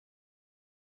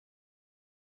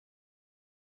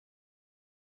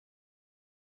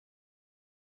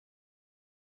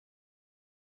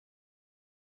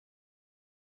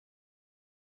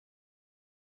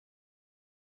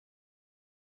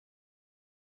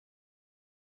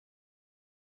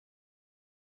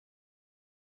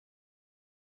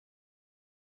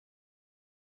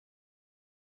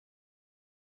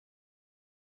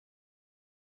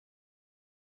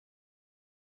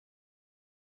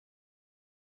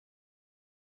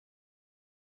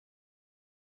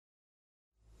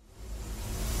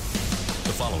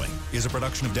is a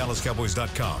production of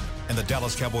DallasCowboys.com and the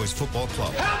Dallas Cowboys Football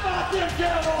Club. How about them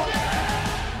Cowboys?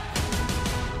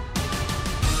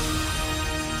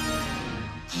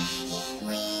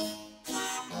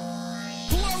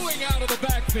 Blowing out of the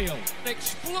backfield,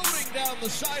 exploding down the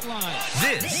sideline.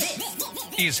 This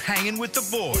is Hanging with the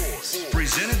Boys,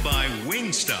 presented by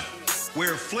Wingstop,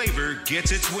 where flavor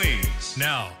gets its wings.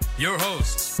 Now, your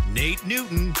hosts, Nate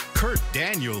Newton, Kurt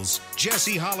Daniels,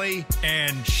 Jesse Holley,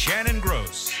 and Shannon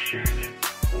Gross.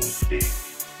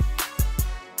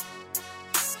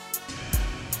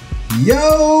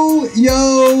 Yo.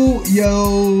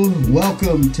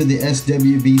 Welcome to the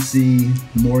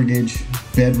SWBC Mortgage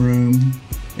Bedroom,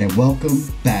 and welcome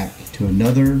back to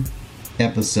another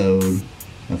episode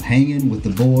of Hanging with the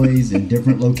Boys in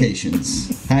different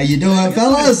locations. How you doing,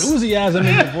 fellas? Enthusiasm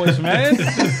in your voice, man.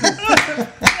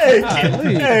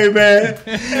 Hey, man.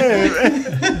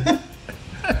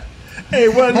 Hey,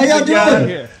 what How y'all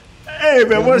doing? Hey,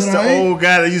 man, what's the right? old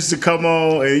guy that used to come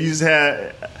on and used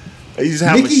to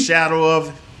have Mickey? a shadow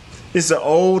of? It's an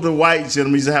older white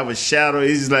gentleman. He used to have a shadow.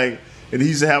 He's like, and he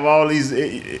used to have all these.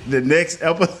 The next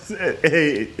episode,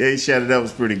 hey, Shadow, that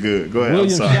was pretty good. Go ahead.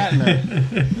 William I'm sorry.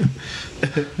 Shatner.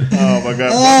 Oh my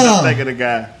God, what did I think of the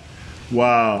guy?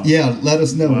 Wow. Yeah, let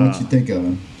us know what you think of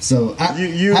him. So,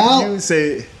 You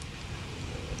say.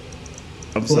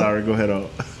 I'm sorry. Go ahead on.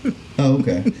 Oh,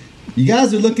 okay. You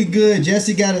guys are looking good.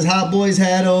 Jesse got his Hot Boys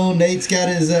hat on. Nate's got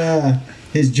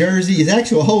his jersey. His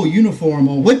actual whole uniform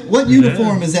on. What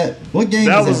uniform is that? What game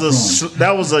That is was that from?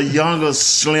 that was a younger,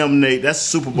 slim Nate. That's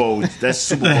Super Bowl. That's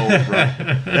Super Bowl, bro.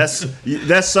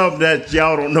 That's something that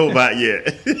y'all don't know about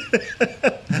yet.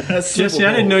 That's Super Jesse,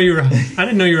 I didn't Bowl.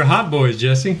 know you were Hot Boys,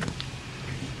 Jesse.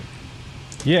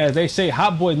 Yeah, they say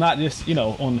hot boys not just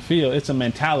on the field. It's a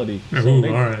mentality. So Ooh, they,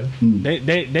 all right.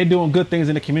 they doing good things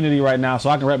in the community right now. So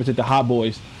I can represent the hot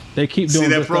boys. They keep doing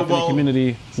that good Pro stuff in the Bowl?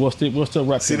 community. We'll still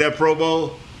rep. See them. that Pro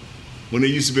Bowl? When there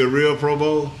used to be a real Pro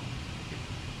Bowl?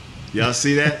 Y'all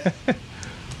see that?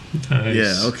 Nice.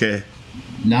 Yeah, okay.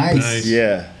 Nice.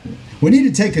 Yeah. We need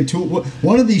to take a tour.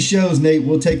 One of these shows, Nate,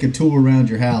 we'll take a tour around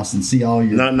your house and see all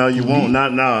your. No, you won't. No. I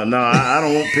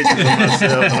don't want pictures of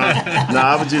myself.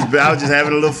 I was just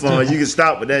having a little fun. You can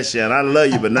stop with that shit. I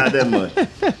love you, but not that much.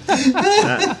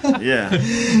 Yeah.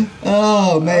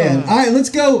 Oh man! All right,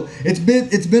 let's go.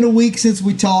 It's been a week since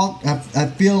we talked. I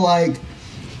feel like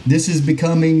this is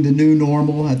becoming the new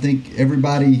normal. I think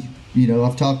everybody,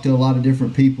 I've talked to a lot of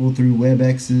different people through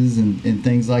WebExes and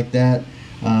things like that.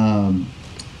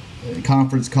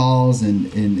 Conference calls, and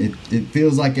it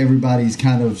feels like everybody's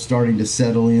kind of starting to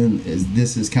settle in as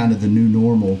this is kind of the new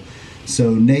normal.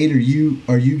 So Nate, are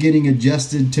you getting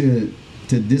adjusted to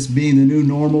this being the new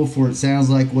normal for, it sounds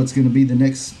like, what's going to be the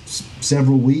next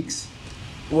several weeks?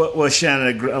 Well,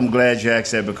 Shannon, I'm glad you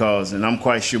asked that, because, and I'm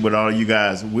quite sure with all you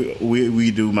guys, we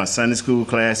do my Sunday school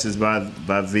classes by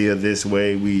via this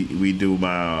way. We do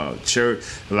my church,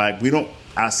 like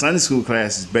our Sunday school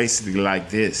class is basically like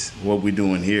this, what we're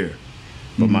doing here.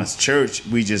 But my church,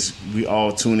 we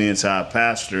all tune into our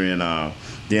pastor, and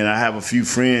then I have a few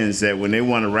friends that when they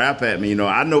want to rap at me,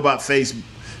 I know about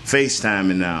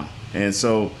FaceTiming now, and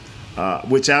so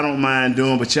which I don't mind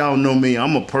doing. But y'all know me,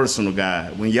 I'm a personal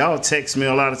guy. When y'all text me,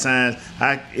 a lot of times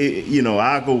I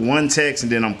go one text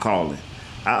and then I'm calling.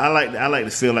 I like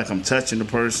to feel like I'm touching the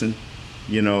person,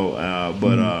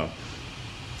 but.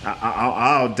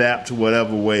 I'll adapt to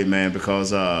whatever way, man,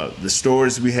 because the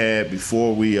stories we had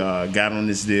before we got on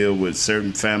this deal with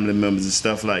certain family members and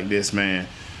stuff like this, man,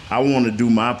 I want to do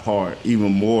my part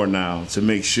even more now to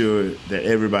make sure that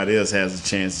everybody else has a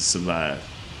chance to survive.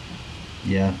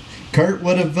 Yeah. Kurt,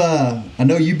 I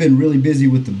know you've been really busy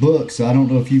with the book, so I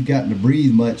don't know if you've gotten to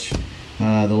breathe much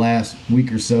the last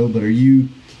week or so, but are you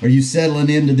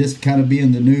settling into this kind of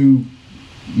being the new,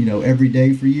 every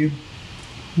day for you?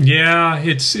 Yeah,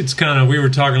 it's kind of, we were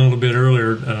talking a little bit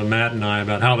earlier, Matt and I,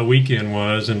 about how the weekend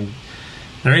was, and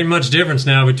there ain't much difference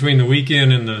now between the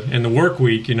weekend and the work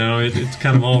week. It's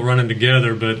kind of all running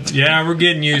together. But yeah, we're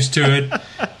getting used to it.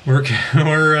 We're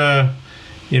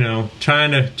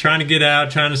trying to get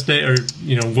out, trying to stay, or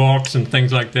walks and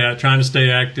things like that, trying to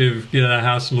stay active, get out of the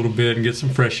house a little bit and get some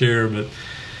fresh air. But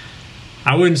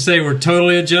I wouldn't say we're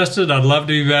totally adjusted. I'd love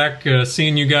to be back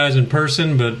seeing you guys in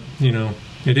person, but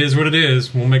it is what it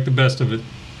is. We'll make the best of it.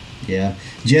 Yeah.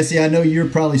 Jesse, I know you're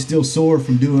probably still sore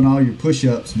from doing all your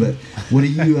push-ups, but what are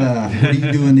you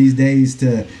doing these days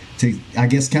to I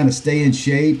guess kind of stay in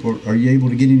shape? Or are you able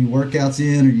to get any workouts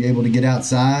in? Are you able to get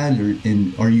outside?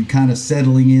 And are you kind of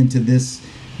settling into this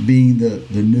being the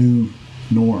new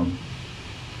norm?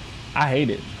 I hate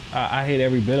it. I hate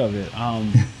every bit of it.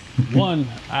 one,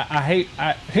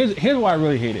 here's why I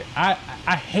really hate it. I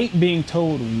hate being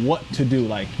told what to do.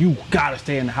 Like, you gotta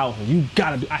stay in the house, or you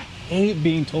gotta do. I hate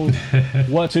being told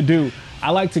what to do.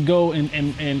 I like to go and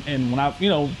when I,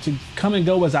 to come and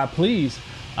go as I please.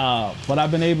 But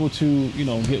I've been able to,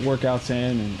 get workouts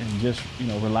in and just,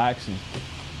 relax and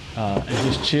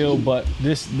just chill. But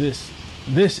this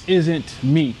isn't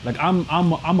me. Like,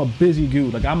 I'm a busy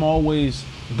dude. Like, I'm always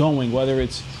going, whether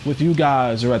it's with you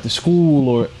guys or at the school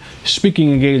or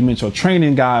speaking engagements or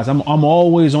training guys. I'm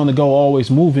always on the go,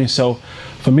 always moving. So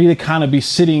for me to kind of be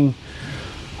sitting,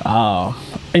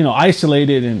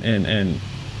 isolated and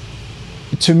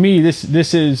to me,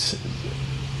 this is,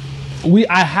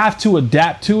 I have to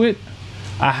adapt to it.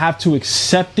 I have to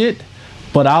accept it,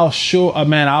 but I'll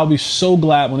be so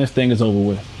glad when this thing is over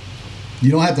with.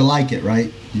 You don't have to like it,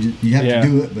 right? You have to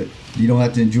do it, but you don't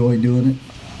have to enjoy doing it.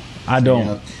 I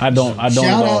don't at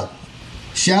all.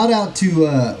 Shout out to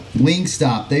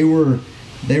Wingstop. They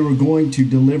were going to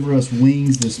deliver us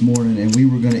wings this morning, and we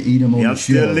were going to eat them on the show. I'm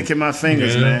still licking my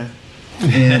fingers, man.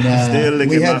 And still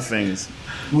licking my fingers.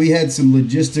 We had some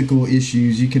logistical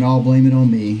issues. You can all blame it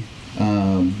on me,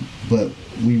 but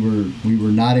we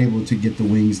were not able to get the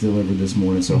wings delivered this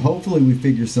morning. So hopefully we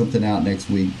figure something out next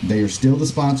week. They are still the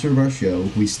sponsor of our show.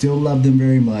 We still love them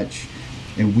very much,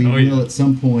 and we will at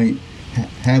some point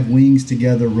have wings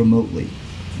together remotely.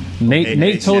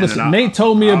 Nate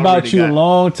told me about you a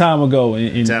long time ago,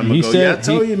 and he said, I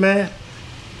told you, man.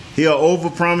 He'll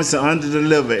overpromise and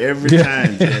underdeliver every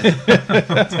time.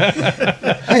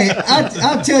 Hey,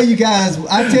 I'll tell you guys.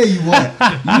 I tell you what.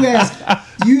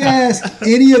 You ask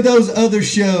any of those other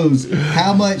shows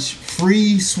how much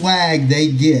free swag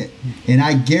they get, and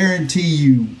I guarantee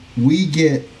you, we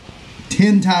get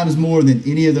 10 times more than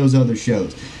any of those other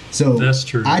shows. So that's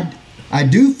true. I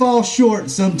do fall short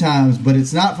sometimes, but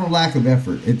it's not from lack of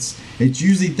effort. It's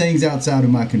usually things outside of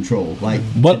my control.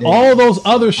 But today, all those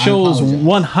other shows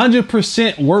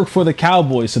 100% work for the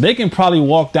Cowboys, so they can probably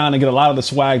walk down and get a lot of the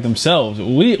swag themselves.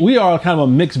 We are kind of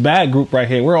a mixed bag group right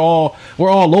here. We're all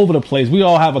over the place. We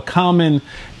all have a common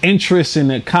interest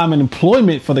and a common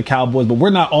employment for the Cowboys, but we're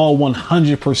not all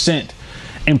 100%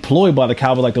 employed by the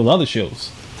Cowboys like those other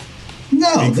shows. No,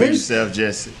 speak for yourself,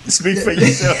 Jesse. Speak for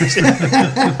yourself, Jesse.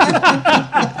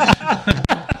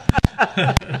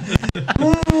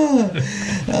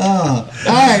 All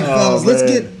right, fellas,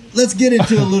 let's get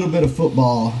into a little bit of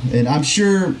football, and I'm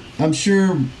sure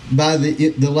by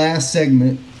the last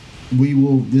segment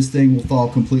this thing will fall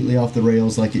completely off the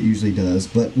rails like it usually does,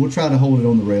 but we'll try to hold it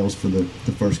on the rails for the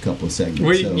first couple of segments.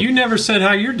 Wait, you never said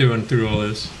how you're doing through all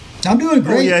this. I'm doing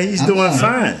great. Oh yeah, he's doing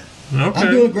fine. Okay.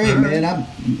 I'm doing great, man. I'm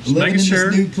living in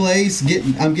this new place.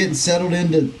 I'm getting settled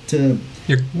into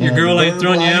your girl ain't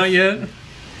thrown you out yet.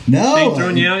 No, ain't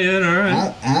thrown you out yet. All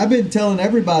right. I've been telling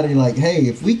everybody, like, hey,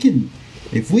 if we can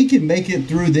make it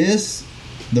through this,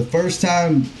 the first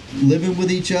time living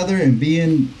with each other and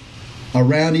being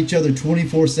around each other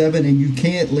 24/7, and you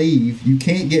can't leave, you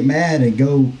can't get mad and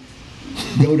go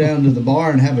down to the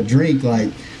bar and have a drink,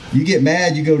 like. You get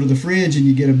mad, you go to the fridge and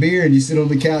you get a beer and you sit on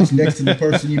the couch next to the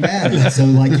person you're mad at. So,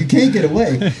 like, you can't get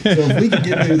away. So if we can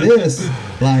get through this,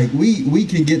 like, we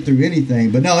can get through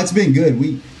anything. But no, it's been good.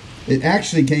 It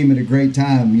actually came at a great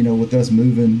time, with us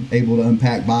moving, able to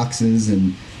unpack boxes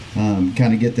and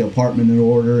kind of get the apartment in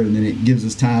order. And then it gives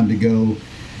us time to go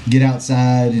get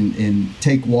outside and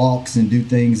take walks and do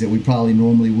things that we probably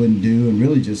normally wouldn't do. And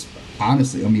really just,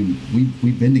 honestly, I mean,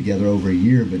 we've been together over a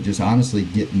year, but just honestly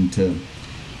getting to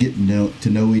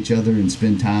know each other and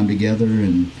spend time together,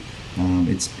 and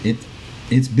it's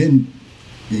been,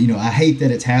 I hate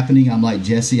that it's happening. I'm like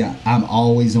Jesse, I'm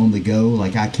always on the go.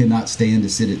 Like, I cannot stand to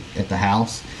sit at the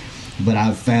house, but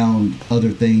I've found other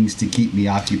things to keep me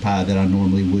occupied that I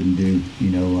normally wouldn't do.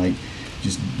 Like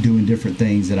just doing different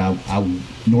things that I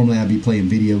normally I'd be playing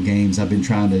video games. I've been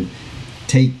trying to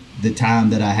take the time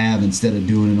that I have instead of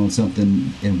doing it on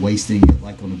something and wasting it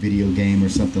like on a video game or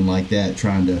something like that,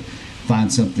 trying to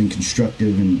find something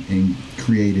constructive and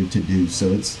creative to do.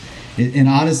 So and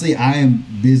honestly, I am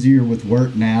busier with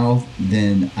work now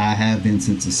than I have been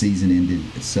since the season ended.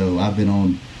 So I've been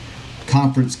on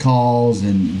conference calls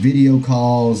and video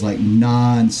calls like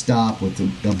non-stop with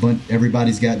a bunch.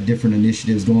 Everybody's got different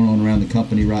initiatives going on around the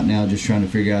company right now, just trying to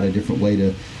figure out a different way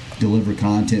to deliver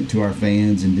content to our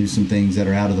fans and do some things that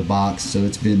are out of the box. So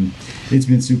it's been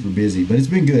super busy, but it's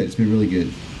been good. It's been really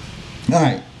good. All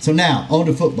right, so now on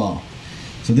to football.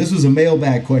 So this was a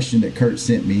mailbag question that Kurt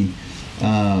sent me.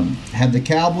 Have the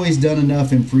Cowboys done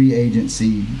enough in free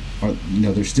agency?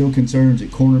 There's still concerns at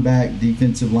cornerback,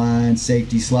 defensive line,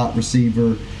 safety, slot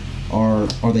receiver. Are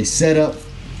they set up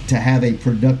to have a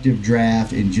productive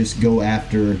draft and just go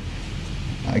after,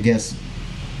 I guess,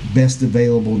 best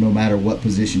available no matter what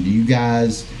position? Do you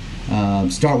guys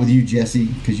start with you, Jesse,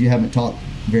 because you haven't talked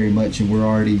very much and we're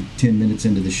already 10 minutes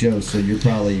into the show, so you're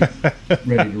probably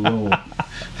ready to roll.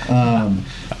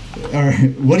 Or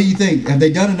what do you think? Have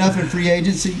they done enough in free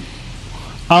agency?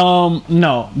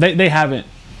 No, they haven't.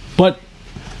 But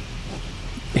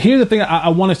here's the thing I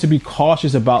want us to be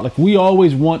cautious about. Like, we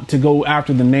always want to go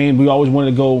after the name. We always want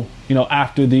to go,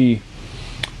 after the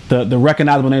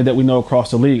recognizable name that we know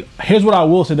across the league. Here's what I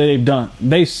will say that they've done.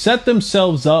 They set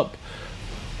themselves up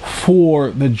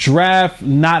for the draft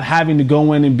not having to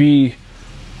go in and be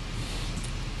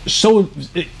so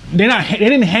they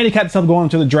didn't handicap themselves going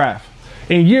into the draft.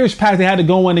 In years past, they had to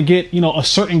go in and get, a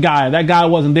certain guy. That guy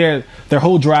wasn't there. Their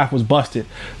whole draft was busted.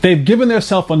 They've given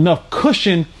themselves enough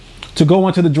cushion to go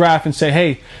into the draft and say,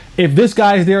 hey, if this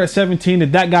guy is there at 17,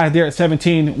 if that guy is there at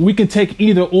 17, we can take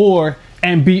either or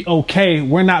and be okay.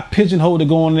 We're not pigeonholed to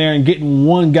go in there and getting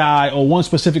one guy or one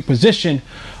specific position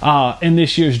in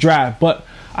this year's draft. But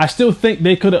I still think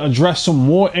they could have addressed some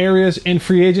more areas in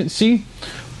free agency.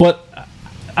 But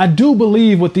I do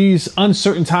believe with these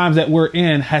uncertain times that we're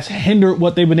in has hindered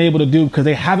what they've been able to do, because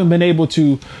they haven't been able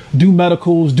to do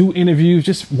medicals, do interviews,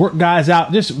 just work guys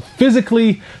out, just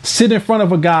physically sit in front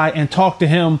of a guy and talk to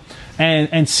him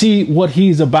and see what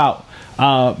he's about.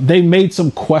 They made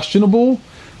some questionable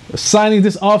signings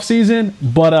this offseason,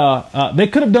 but they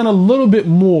could have done a little bit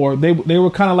more. They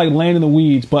were kind of like laying in the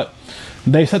weeds, but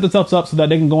they set themselves up so that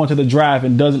they can go into the draft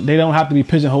and they don't have to be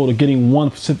pigeonholed to getting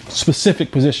one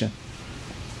specific position.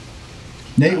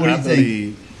 Nate, what do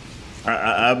you think?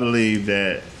 I believe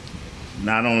that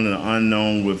not only the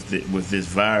unknown with this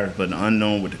virus, but the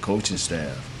unknown with the coaching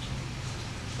staff.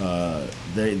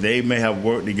 They may have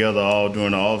worked together all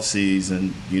during the off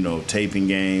season, taping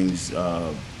games,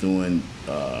 doing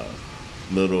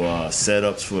little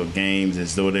setups for games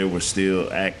as though they were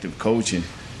still active coaching.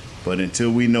 But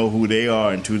until we know who they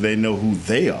are, until they know who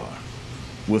they are,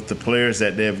 with the players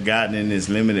that they've gotten in this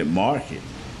limited market,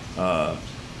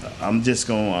 I'm just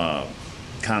going to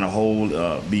kind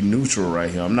of be neutral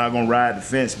right here. I'm not going to ride the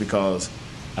fence, because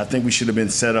I think we should have been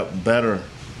set up better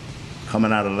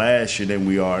coming out of last year than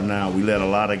we are now. We let a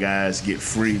lot of guys get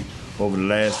free over the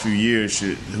last few years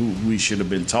who we should have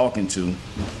been talking to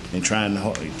and trying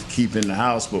to keep in the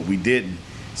house, but we didn't.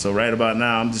 So right about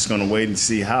now, I'm just going to wait and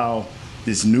see how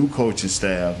this new coaching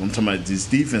staff, I'm talking about this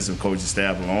defensive coaching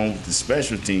staff along with the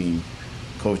special team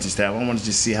coaching staff, I want to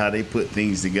just see how they put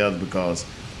things together, because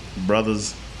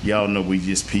brothers, y'all know we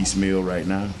just piecemeal right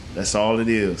now. That's all it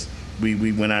is.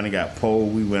 We went out and got Poe.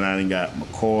 We went out and got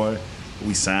McCoy.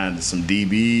 We signed some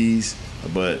DBs,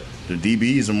 but the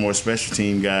DBs are more special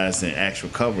team guys than actual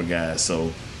cover guys.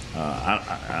 So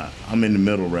I'm in the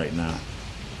middle right now.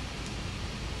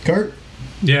 Kurt?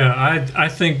 Yeah, I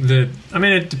think that,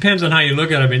 it depends on how you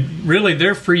look at it. Really,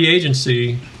 their free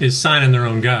agency is signing their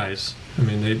own guys.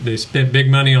 They spent big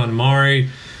money on Amari.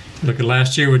 Look at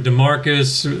last year with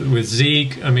DeMarcus, with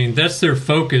Zeke. That's their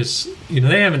focus.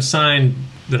 They haven't signed,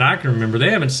 that I can remember,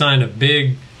 they haven't signed a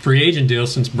big free agent deal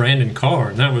since Brandon Carr.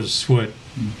 And that was,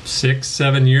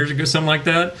 6-7 years ago, something like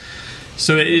that.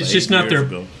 So it's just not their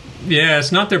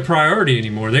it's not their priority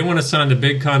anymore. They want to sign the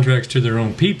big contracts to their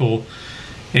own people.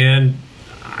 And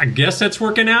I guess that's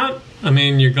working out.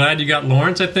 You're glad you got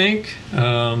Lawrence, I think.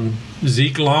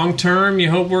 Zeke long term, you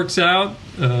hope works out.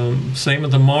 Same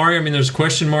with Amari. There's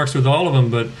question marks with all of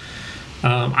them, but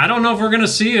I don't know if we're going to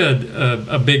see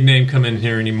a big name come in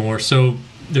here anymore. So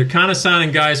they're kind of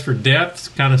signing guys for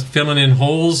depth, kind of filling in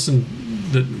holes, and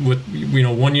with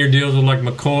 1 year deals with like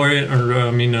McCoy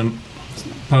or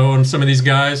Poe and some of these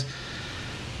guys.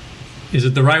 Is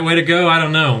it the right way to go? I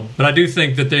don't know, but I do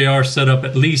think that they are set up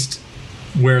at least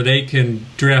where they can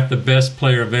draft the best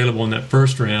player available in that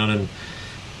first round,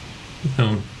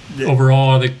 and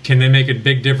overall, can they make a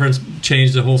big difference,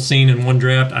 change the whole scene in one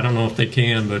draft? I don't know if they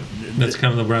can, but that's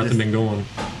kind of the route they've been going.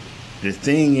 The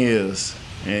thing is,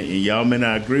 and y'all may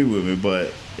not agree with me,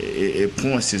 but it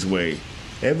points this way.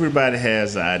 Everybody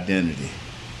has an identity.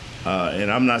 And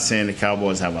I'm not saying the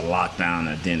Cowboys have a lockdown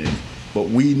identity, but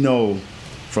we know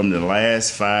from the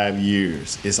last 5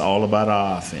 years, it's all about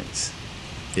our offense.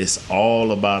 It's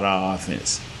all about our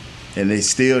offense. And they're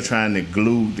still trying to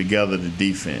glue together the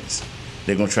defense.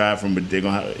 They're gonna try you're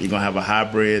gonna have a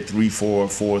hybrid 3-4,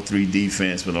 4-3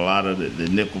 defense with a lot of the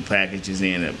nickel packages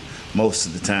in it most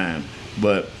of the time.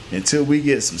 But until we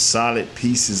get some solid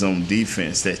pieces on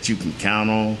defense that you can count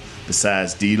on,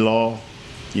 besides D-Law,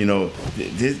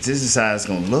 this is how it's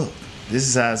gonna look. This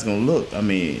is how it's gonna look.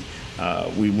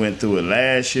 We went through it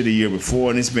last year, the year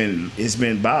before, and it's been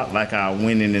about like our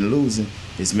winning and losing.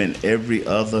 It's been every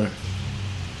other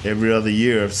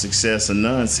year of success or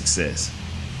non-success.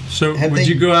 So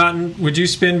you go out and would you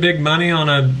spend big money on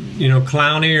a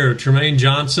Clowney or Tremaine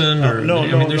Johnson or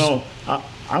no.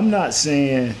 I'm not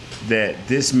saying that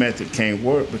this method can't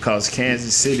work because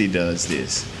Kansas City does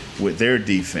this with their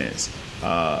defense.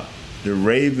 The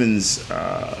Ravens,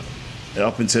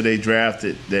 up until they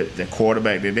drafted the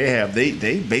quarterback that they have,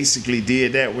 they basically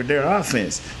did that with their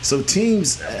offense. So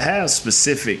teams have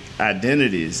specific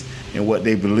identities in what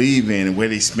they believe in and where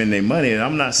they spend their money. And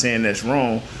I'm not saying that's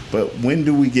wrong, but when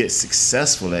do we get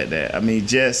successful at that?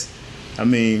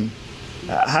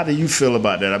 How do you feel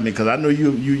about that? Because I know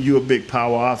you're a big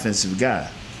power offensive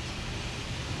guy.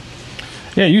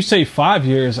 Yeah, you say 5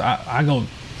 years, I go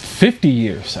 50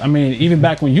 years. Even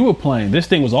back when you were playing, this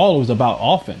thing was always about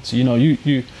offense.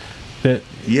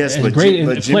 Yes, but great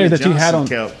but player that Johnson you had on.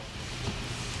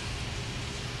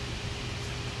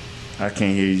 I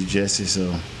can't hear you, Jesse.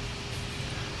 So.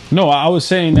 No, I was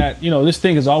saying that this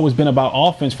thing has always been about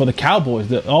offense for the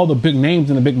Cowboys. All the big names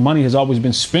and the big money has always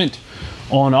been spent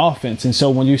on offense. And so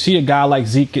when you see a guy like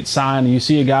Zeke get signed, and you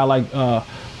see a guy like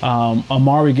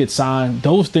Amari get signed,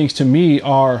 those things to me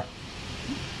are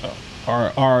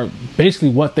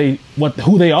basically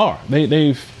who they are.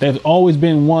 They've always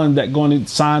been one that going to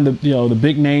sign the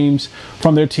big names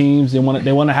from their teams. They want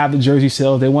to have the jersey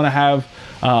sales. They want to have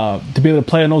to be able to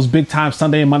play in those big time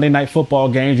Sunday and Monday night football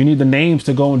games. You need the names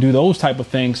to go and do those type of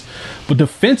things. But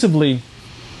defensively,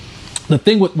 the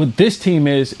thing with this team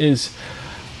is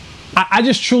I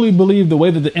just truly believe the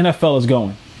way that the NFL is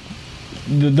going,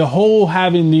 the whole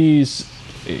having these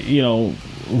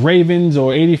Ravens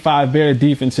or 85 Bear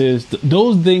defenses,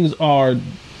 those things are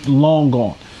long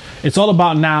gone. It's all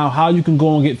about now how you can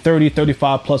go and get 30,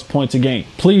 35 plus points a game.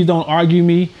 Please don't argue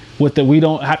me with we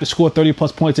don't have to score 30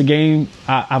 plus points a game.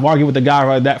 I've argued with the guy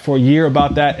right that for a year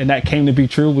about that, and that came to be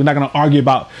true. We're not going to argue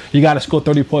about you got to score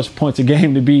 30 plus points a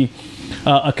game to be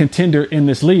a contender in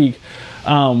this league.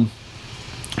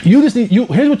 You just need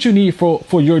here's what you need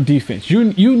for your defense.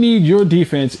 You need your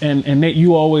defense, and Nate,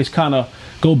 you always kind of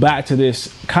go back to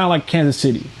this, kind of like Kansas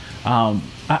City.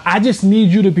 I just need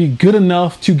you to be good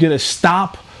enough to get a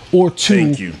stop or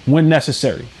two when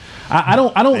necessary. I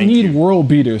don't need world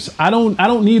beaters. I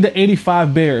don't need the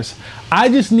 85 Bears. I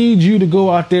just need you to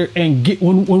go out there and get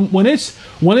when it's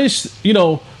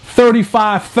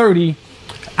 35-30,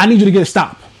 I need you to get a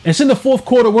stop. It's in the fourth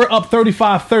quarter, we're up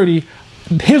 35-30.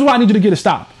 Here's why I need you to get a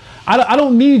stop. I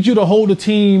don't need you to hold the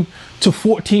team to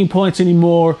 14 points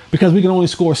anymore because we can only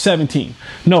score 17.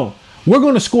 No, we're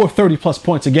going to score 30 plus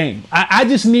points a game. I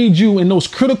just need you in those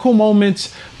critical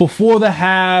moments before the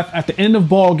half, at the end of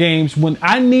ball games, when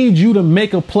I need you to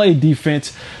make a play,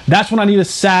 defense. That's when I need a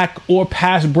sack or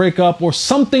pass breakup or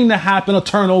something to happen, a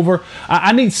turnover.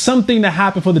 I need something to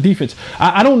happen for the defense.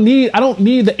 I don't need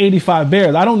the 85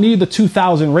 Bears. I don't need the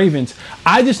 2000 Ravens.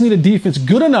 I just need a defense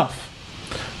good enough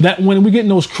that when we get in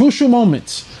those crucial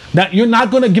moments, that you're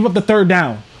not going to give up the third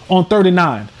down on 3rd and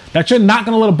 9. That you're not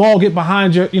going to let a ball get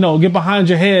behind your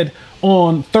head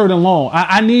on 3rd and long.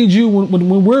 I need you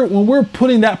when we're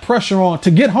putting that pressure on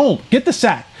to get home, get the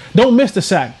sack. Don't miss the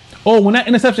sack. Or when that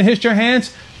interception hits your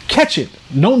hands, catch it.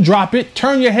 Don't drop it.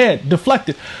 Turn your head. Deflect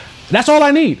it. That's all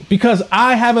I need, because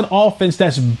I have an offense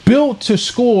that's built to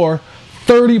score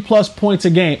 30 plus points a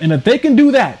game. And if they can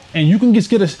do that, and you can just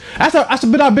get us, that's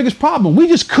been our biggest problem. We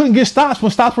just couldn't get stops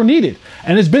when stops were needed.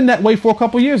 And it's been that way for a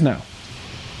couple years now.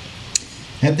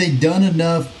 Have they done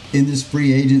enough in this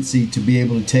free agency to be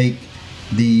able to take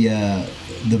the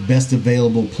best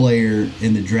available player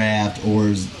in the draft,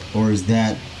 or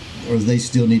they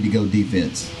still need to go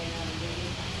defense?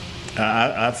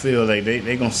 I feel like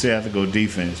they're gonna still have to go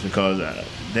defense, because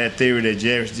that theory that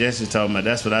Jesse's talking about,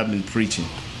 that's what I've been preaching.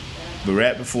 But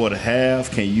right before the half,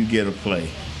 can you get a play?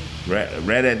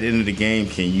 Right at the end of the game,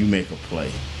 can you make a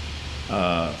play?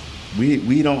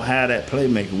 We don't have that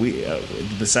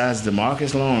playmaker. Besides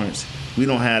DeMarcus Lawrence, we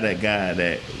don't have that guy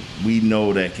that we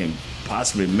know that can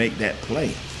possibly make that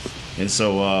play. And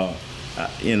so,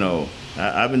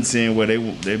 I've been seeing where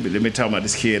they've been talking about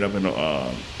this kid up in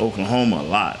Oklahoma a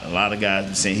lot. A lot of guys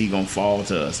been saying he's gonna fall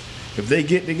to us. If they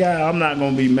get the guy, I'm not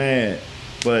gonna be mad,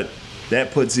 but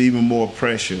that puts even more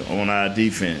pressure on our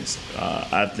defense,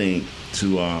 I think,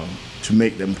 to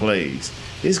make them plays.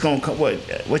 It's gonna come.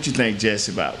 What you think,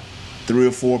 Jesse, about 3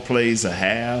 or 4 plays a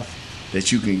half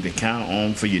that you can count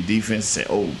on for your defense? Say,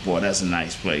 oh boy, that's a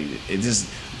nice play. It's just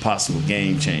a possible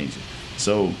game changer.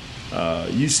 So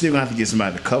you still gonna have to get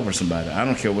somebody to cover somebody. I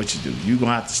don't care what you do. You're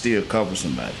gonna have to still cover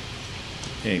somebody.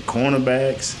 And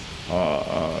cornerbacks,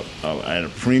 at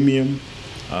a premium.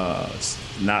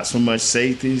 Not so much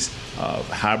safeties.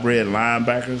 Hybrid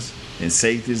linebackers and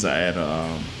safeties are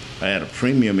at a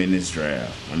premium in this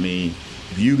draft. I mean,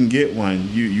 if you can get one,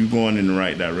 you going in the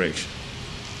right direction.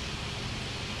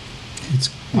 It's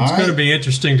going to be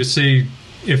interesting to see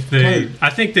if they. I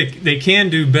think they can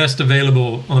do best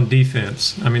available on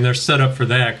defense. I mean, they're set up for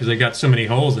that because they got so many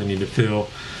holes they need to fill.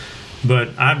 But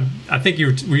I think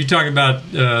were you talking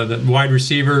about the wide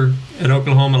receiver at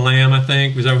Oklahoma, Lamb? I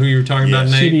think was that who you were talking about,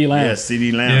 Nate? CeeDee Lamb. Yeah,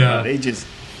 CeeDee Lamb. Yeah. They just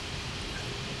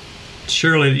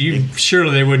surely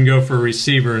they wouldn't go for a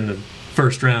receiver in the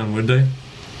first round, would they?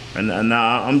 And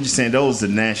now I'm just saying those are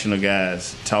the national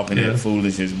guys talking that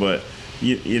foolishness. But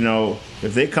you know,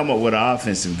 if they come up with an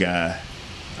offensive guy,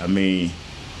 I mean,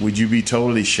 would you be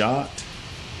totally shocked?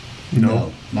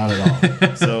 No, not at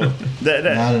all. So not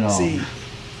at all. See,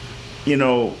 you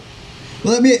know.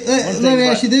 Let me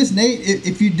ask you this, Nate.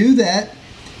 If you do that,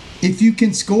 if you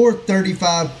can score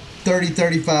 35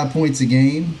 points a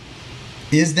game,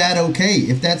 is that okay?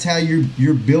 If that's how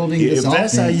you're building this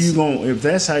offense? If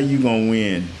that's how you gonna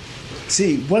win.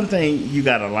 See, one thing you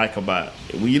gotta like about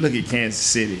when you look at Kansas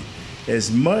City,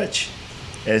 as much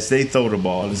as they throw the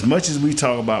ball, as much as we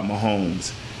talk about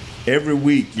Mahomes, every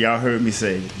week y'all heard me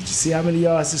say, did you see how many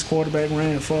yards this quarterback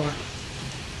ran for?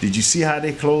 Did you see how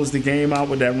they closed the game out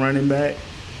with that running back?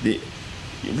 The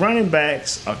running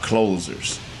backs are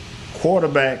closers.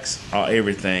 Quarterbacks are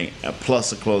everything,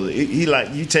 plus a closer. He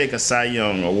like you take a Cy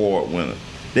Young Award winner.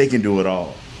 They can do it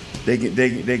all. They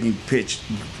can pitch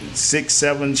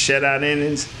 6-7 shutout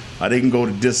innings, or they can go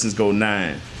the distance, go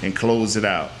 9, and close it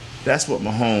out. That's what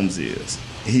Mahomes is.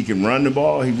 He can run the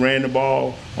ball. He ran the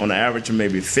ball on an average of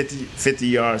maybe 50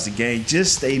 yards a game,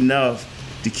 just enough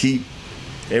to keep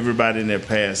everybody in their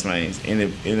pass lanes. And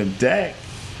if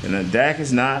Dak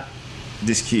is not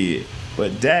this kid,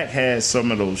 but Dak has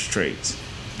some of those traits.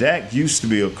 Dak used to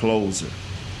be a closer.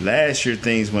 Last year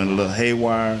things went a little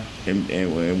haywire, and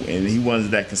he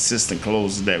wasn't that consistent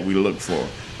closer that we look for.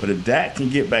 But if Dak can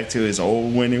get back to his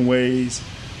old winning ways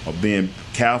of being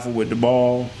careful with the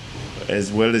ball,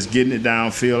 as well as getting it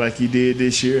downfield like he did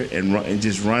this year, and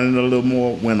just running a little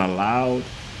more when allowed,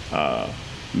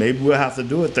 maybe we'll have to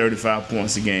do it 35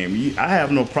 points a game. I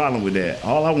have no problem with that.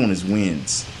 All I want is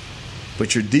wins.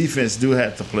 But your defense do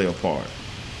have to play a part.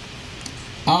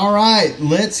 All right,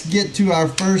 let's get to our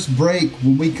first break.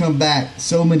 When we come back,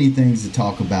 so many things to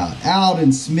talk about.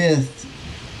 Aldon Smith,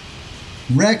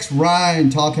 Rex Ryan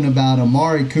talking about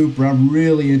Amari Cooper. I'm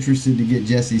really interested to get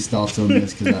Jesse's thoughts on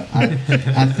this because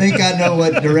I think I know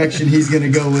what direction he's going to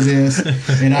go with this.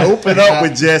 And Open up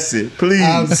with Jesse, please.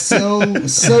 I'm so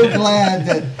glad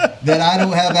that I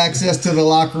don't have access to the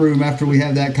locker room after we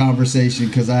have that conversation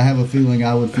because I have a feeling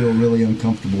I would feel really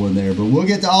uncomfortable in there. But we'll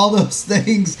get to all those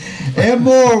things and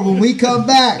more when we come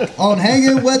back on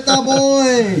Hanging with the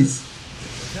Boys.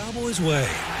 The Cowboys Way,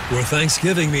 where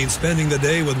Thanksgiving means spending the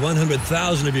day with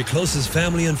 100,000 of your closest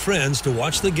family and friends to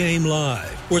watch the game live.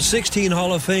 Where 16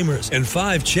 Hall of Famers and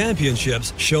 5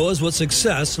 championships show us what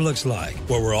success looks like.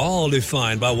 Where we're all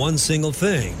defined by one single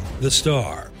thing, the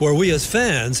star. Where we as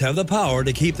fans have the power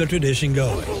to keep the tradition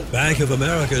going. Bank of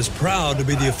America is proud to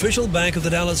be the official bank of the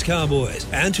Dallas Cowboys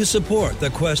and to support the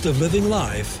quest of living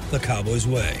life the Cowboys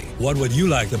way. What would you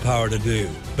like the power to do?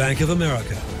 Bank of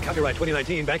America. Copyright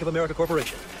 2019 Bank of America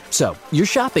Corporation. So, you're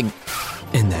shopping,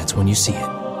 and that's when you see it.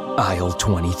 Aisle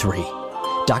 23.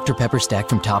 Dr. Pepper stacked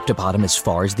from top to bottom as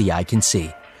far as the eye can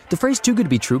see. The phrase too good to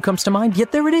be true comes to mind,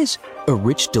 yet there it is. A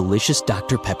rich, delicious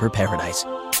Dr. Pepper paradise.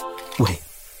 Wait,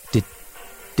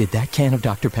 did that can of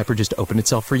Dr. Pepper just open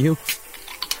itself for you?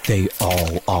 They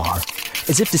all are.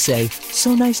 As if to say,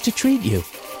 so nice to treat you.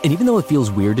 And even though it feels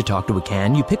weird to talk to a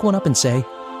can, you pick one up and say,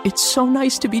 it's so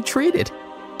nice to be treated.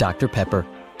 Dr. Pepper.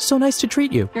 So nice to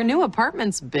treat you. Your new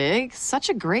apartment's big. Such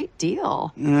a great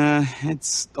deal.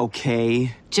 It's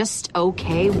okay. Just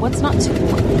okay? What's not to...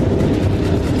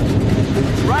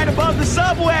 It's right above the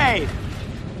subway!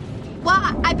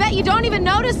 Well, I bet you don't even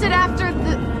notice it after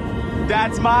the...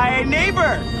 That's my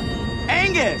neighbor,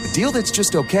 Angus. A deal that's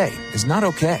just okay is not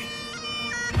okay.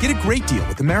 Get a great deal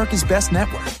with America's Best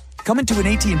Network. Come into an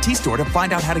AT&T store to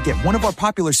find out how to get one of our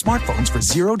popular smartphones for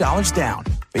 $0 down.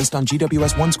 Based on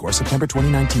GWS One score, September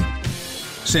 2019.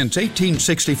 Since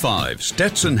 1865,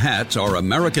 Stetson hats are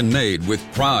American-made with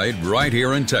pride right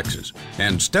here in Texas.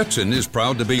 And Stetson is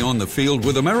proud to be on the field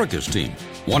with America's team.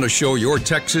 Want to show your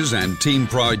Texas and team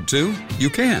pride too? You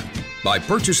can. By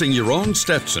purchasing your own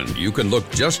Stetson, you can look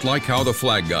just like how the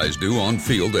flag guys do on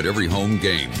field at every home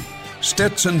game.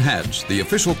 Stetson hats, the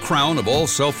official crown of all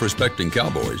self-respecting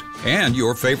Cowboys, and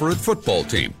your favorite football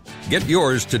team. Get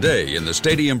yours today in the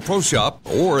Stadium Pro Shop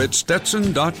or at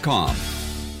Stetson.com.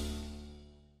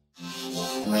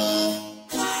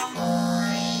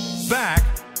 Back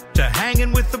to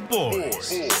Hanging with the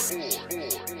Boys.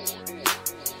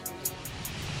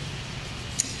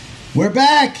 We're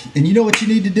back, and you know what you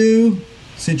need to do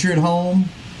since you're at home?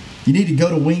 You need to go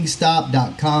to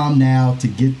wingstop.com now to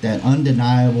get that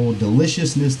undeniable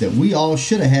deliciousness that we all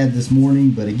should have had this morning.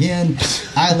 But again,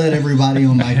 I let everybody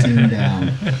on my team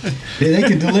down. They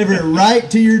can deliver it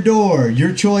right to your door.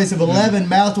 Your choice of 11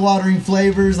 mouthwatering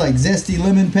flavors like zesty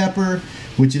lemon pepper,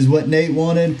 which is what Nate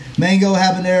wanted, mango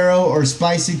habanero, or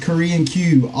spicy Korean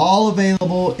Q. All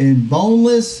available in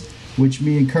boneless, which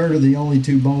me and Kurt are the only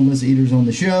two boneless eaters on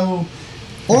the show,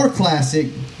 or classic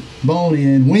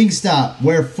bone-in. Wingstop,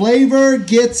 where flavor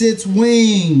gets its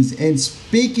wings. And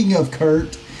speaking of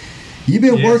Kurt, you've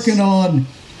been working on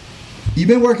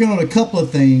a couple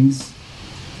of things.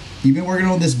 You've been working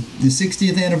on the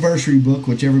 60th anniversary book,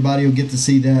 which everybody will get to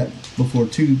see that before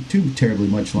too terribly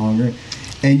much longer.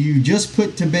 And you just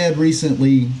put to bed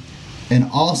recently an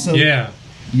awesome,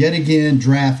 yet again,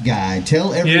 draft guide.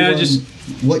 Tell everyone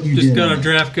what you did. Just got a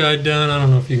draft guide done. I don't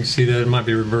know if you can see that. It might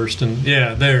be reversed. And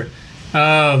there.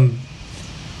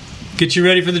 Get you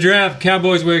ready for the draft.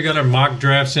 Cowboys, we got our mock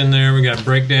drafts in there. We got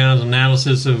breakdowns,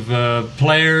 analysis of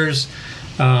players,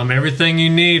 everything you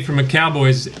need from a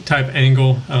Cowboys type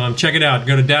angle. Check it out.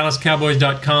 Go to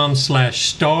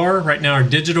DallasCowboys.com/star. Right now our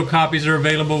digital copies are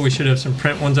available. We should have some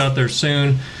print ones out there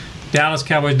soon.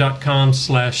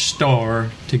 DallasCowboys.com/star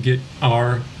to get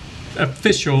our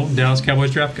official Dallas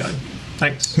Cowboys draft guide.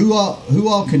 Thanks. Who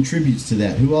all contributes to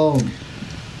that? Who all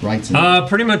writes it?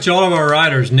 Pretty much all of our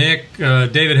writers. Nick,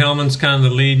 David Hellman's kind of the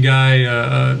lead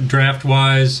guy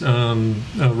draft-wise.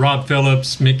 Rob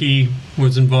Phillips, Mickey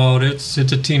was involved. It's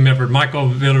a team effort. Michael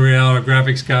Villarreal, our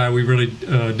graphics guy, we really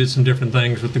did some different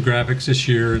things with the graphics this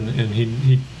year, and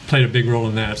he played a big role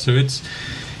in that. So it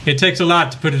takes a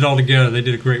lot to put it all together. They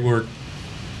did a great work.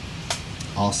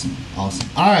 Awesome. All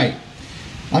right.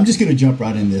 I'm just gonna jump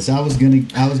right in this. I was gonna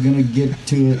get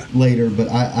to it later, but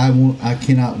I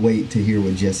cannot wait to hear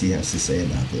what Jesse has to say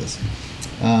about this.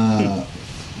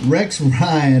 Rex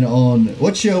Ryan on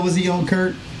what show was he on,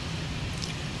 Kurt?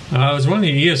 It was one of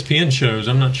the ESPN shows.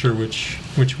 I'm not sure which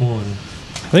one.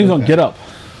 I think it's on Get Up.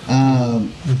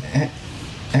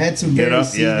 Had some very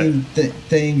soothing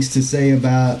things to say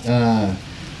about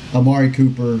Amari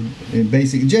Cooper, and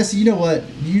basically, Jesse, you know what?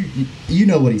 You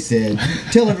know what he said.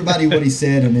 Tell everybody what he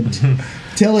said, and then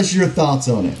tell us your thoughts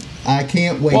on it. I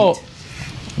can't wait.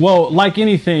 Well, like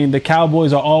anything, the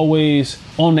Cowboys are always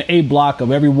on the A block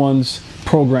of everyone's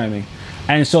programming,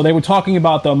 and so they were talking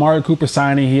about the Amari Cooper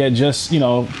signing. He had just,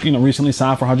 recently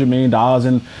signed for $100 million,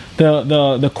 and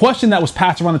the question that was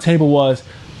passed around the table was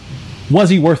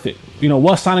he worth it?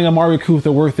 Was signing Amari Cooper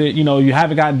worth it? You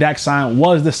haven't got Dak signed.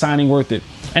 Was the signing worth it?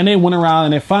 And they went around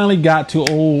and they finally got to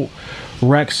old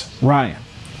Rex Ryan.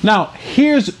 Now,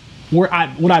 here's what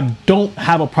I don't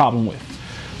have a problem with.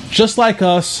 Just like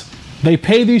us, they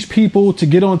pay these people to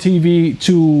get on TV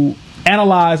to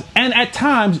analyze and at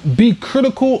times be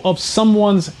critical of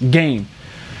someone's game.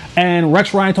 And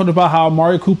Rex Ryan talked about how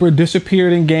Amari Cooper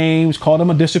disappeared in games, called him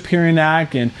a disappearing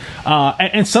act, and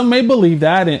some may believe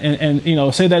that and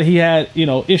say that he had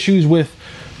issues with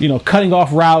cutting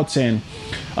off routes and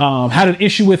had an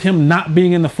issue with him not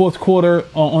being in the fourth quarter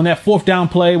on that fourth down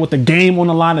play with the game on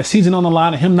the line, the season on the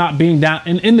line, and him not being down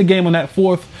in the game on that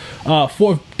fourth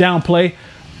down play.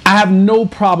 I have no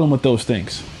problem with those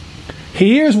things.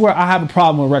 Here's where I have a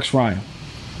problem with Rex Ryan.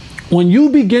 When you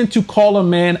begin to call a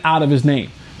man out of his name.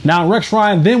 Now, Rex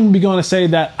Ryan then would be going to say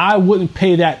that I wouldn't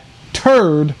pay that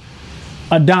turd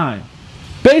a dime.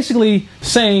 Basically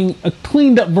saying a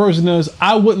cleaned up version is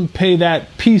I wouldn't pay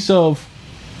that piece of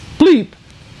bleep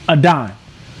a dime.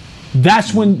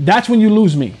 That's when you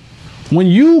lose me. When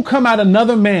you come at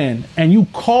another man and you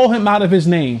call him out of his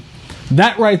name,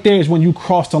 that right there is when you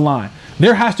cross the line.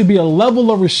 There has to be a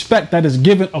level of respect that is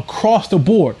given across the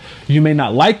board. You may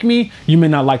not like me, you may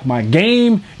not like my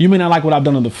game, you may not like what I've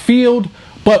done on the field,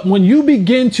 but when you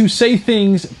begin to say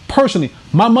things personally,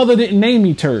 my mother didn't name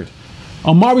me turd.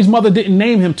 Amari's mother didn't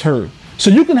name him turd. So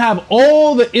you can have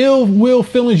all the ill will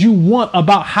feelings you want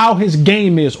about how his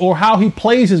game is or how he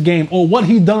plays his game or what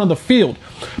he's done on the field.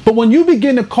 But when you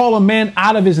begin to call a man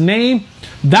out of his name,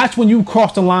 that's when you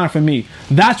cross the line for me.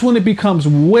 That's when it becomes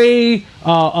way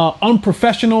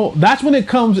unprofessional. That's when it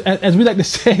comes, as we like to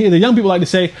say, the young people like to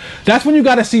say, that's when you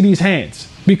got to see these hands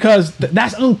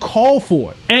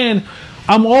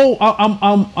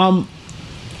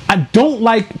I I don't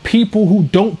like people who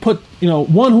don't put,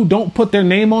 who don't put their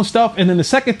name on stuff. And then the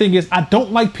second thing is, I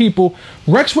don't like people.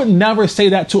 Rex would never say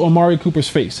that to Amari Cooper's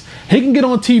face. He can get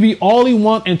on TV all he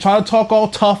wants and try to talk all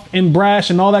tough and brash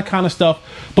and all that kind of stuff.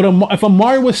 But if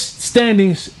Amari was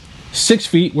standing 6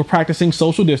 feet, we're practicing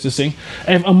social distancing.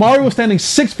 If Amari was standing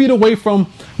 6 feet away from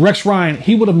Rex Ryan,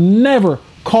 he would have never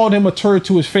called him a turd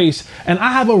to his face. And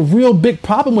I have a real big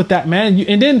problem with that, man.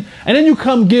 And then you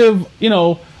come give,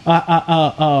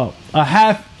 a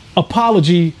half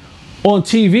apology on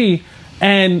TV,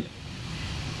 and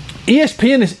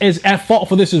ESPN is at fault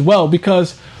for this as well,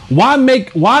 because why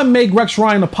make Rex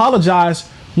Ryan apologize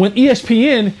when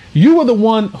ESPN, you were the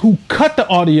one who cut the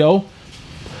audio,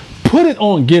 put it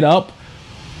on Get Up,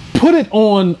 put it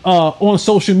on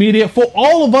social media for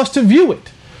all of us to view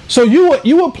it. So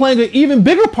you were playing an even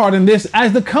bigger part in this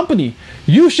as the company.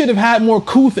 You should have had more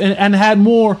couth and had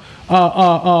more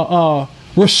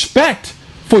respect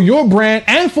for your brand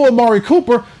and for Amari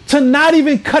Cooper to not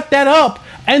even cut that up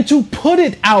and to put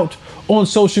it out on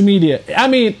social media. I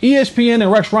mean, ESPN and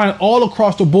Rex Ryan all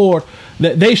across the board,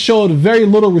 they showed very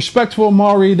little respect for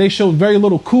Amari. They showed very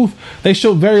little couth. They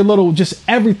showed very little just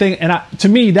everything. And to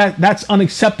me, that's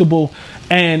unacceptable.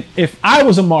 And if I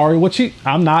was Amari, which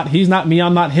I'm not, he's not me,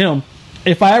 I'm not him.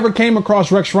 If I ever came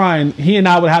across Rex Ryan, he and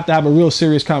I would have to have a real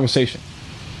serious conversation.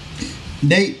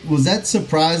 Nate, was that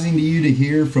surprising to you to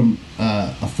hear from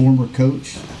a former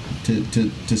coach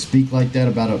to speak like that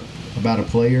about a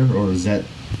player, or is that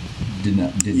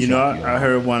didn't I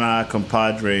heard one of our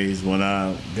compadres, one of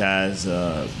our guys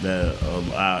that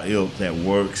of our ilk that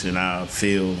works in our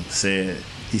field said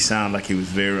he sounded like he was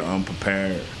very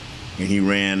unprepared and he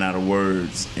ran out of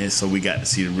words, and so we got to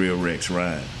see the real Rex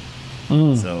Ryan.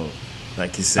 So,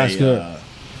 like you say,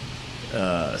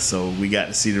 so we got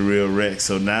to see the real Rex.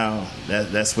 So now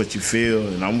that's what you feel,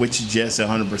 and I'm with you, Jess,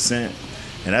 100%.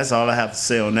 And that's all I have to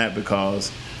say on that,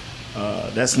 because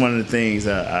that's one of the things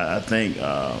I thank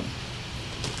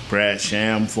Brad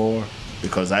Sham for,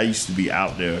 because I used to be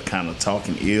out there kind of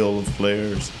talking ill of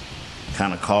players,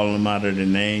 kind of calling them out of their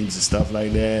names and stuff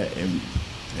like that. And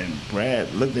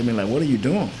Brad looked at me like, "What are you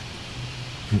doing?"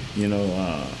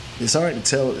 It's hard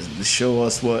to show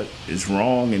us what is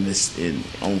wrong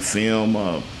on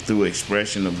film through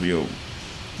expression of your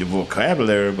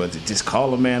vocabulary, but to just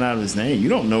call a man out of his name, you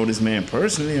don't know this man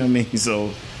personally. I mean,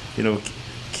 so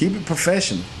keep it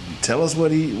professional. Tell us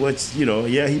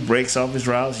he breaks off his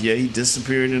routes. Yeah, he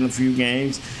disappeared in a few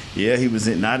games. Yeah, he was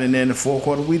not in there in the fourth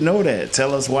quarter. We know that.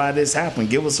 Tell us why this happened.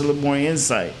 Give us a little more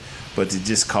insight. But to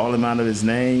just call him out of his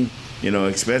name,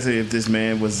 especially if this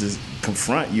man was to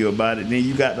confront you about it, then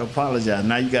you got to apologize.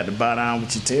 Now you got to bow down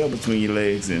with your tail between your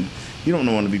legs, and you don't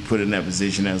want to be put in that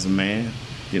position as a man.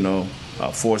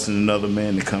 Forcing another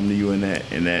man to come to you in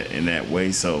that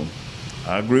way. So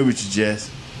I agree with you, Jess.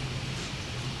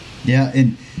 Yeah,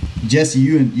 and Jesse,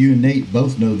 you and Nate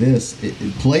both know this.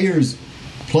 Players,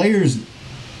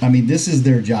 I mean, this is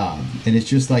their job, and it's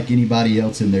just like anybody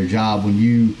else in their job.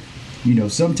 When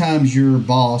sometimes your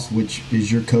boss, which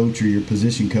is your coach or your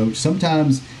position coach,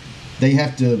 sometimes they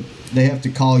have to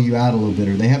call you out a little bit,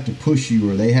 or they have to push you,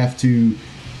 or they have to,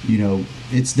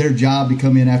 it's their job to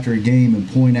come in after a game and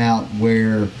point out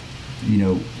where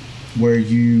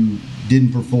you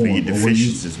didn't perform, your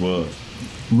deficiencies was.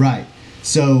 Right.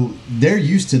 So they're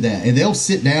used to that, and they'll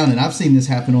sit down, and I've seen this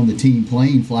happen on the team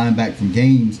plane flying back from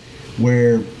games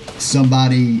where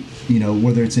somebody,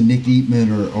 whether it's a Nick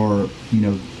Eatman or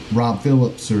Rob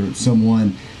Phillips or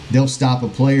someone, they'll stop a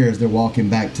player as they're walking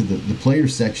back to the player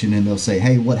section, and they'll say,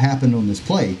 "Hey, what happened on this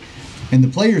play?" And the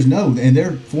players know, and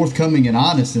they're forthcoming and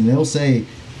honest, and they'll say,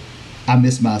 "I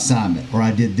missed my assignment," or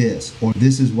 "I did this," or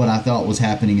 "This is what I thought was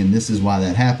happening, and this is why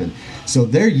that happened." So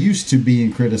they're used to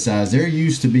being criticized. They're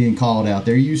used to being called out.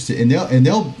 They're used to, and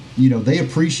they'll they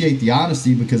appreciate the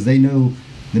honesty because they know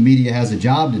the media has a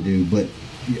job to do. But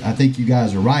I think you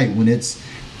guys are right when it's,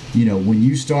 when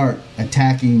you start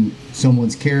attacking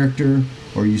someone's character,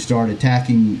 or you start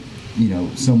attacking,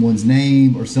 someone's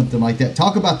name or something like that.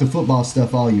 Talk about the football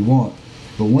stuff all you want,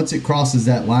 but once it crosses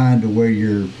that line to where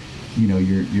you're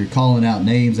calling out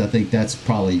names, I think that's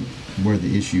probably where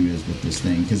the issue is with this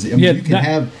thing. Because you can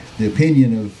have the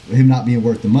opinion of him not being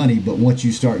worth the money, but once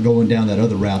you start going down that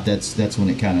other route, that's when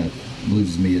it kind of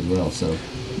loses me as well. So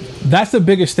that's the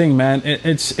biggest thing, man.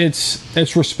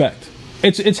 It's respect.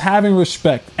 It's having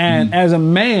respect, and as a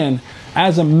man,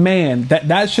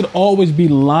 that should always be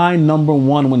line number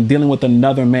one when dealing with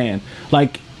another man.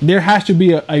 Like, there has to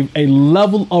be a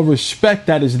level of respect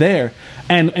that is there.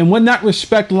 And when that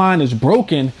respect line is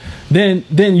broken, then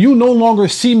you no longer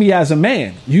see me as a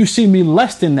man. You see me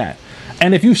less than that.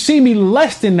 And if you see me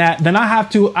less than that, then I have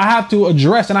to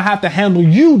address and I have to handle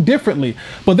you differently.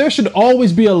 But there should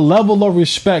always be a level of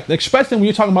respect, especially when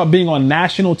you're talking about being on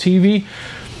national TV.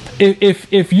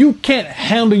 If you can't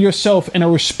handle yourself in a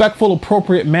respectful,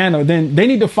 appropriate manner, then they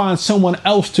need to find someone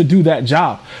else to do that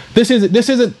job. This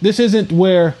isn't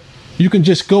where you can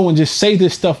just go and just say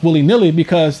this stuff willy-nilly,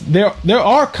 because there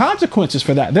are consequences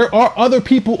for that. There are other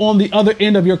people on the other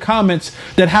end of your comments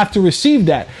that have to receive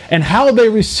that, and how they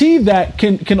receive that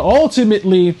can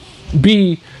ultimately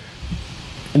be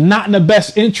not in the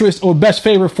best interest or best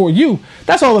favor for you.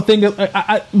 That's all the thing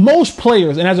that most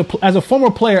players, and as a former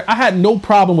player, I had no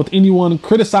problem with anyone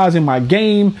criticizing my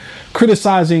game,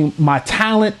 criticizing my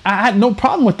talent. I had no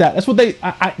problem with that. That's what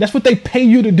they pay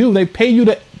you to do. They pay you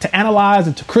to analyze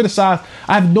and to criticize.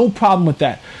 I have no problem with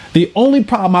that. The only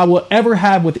problem I will ever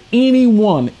have with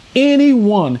anyone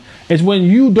is when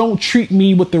you don't treat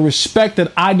me with the respect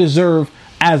that I deserve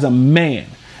as a man.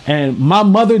 And my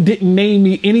mother didn't name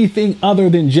me anything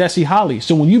other than Jesse Holley.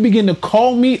 So when you begin to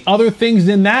call me other things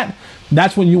than that,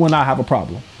 that's when you and I have a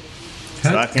problem.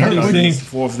 So I can't call you Mr.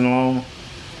 Fourth and Long?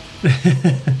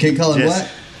 Can't call him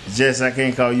what? Jess, I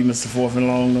can't call you Mr. Fourth and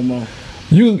Long no more.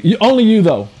 You only you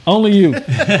though. Only you.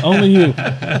 Only you.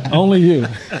 Only you.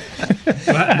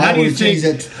 Might want to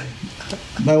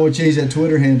change that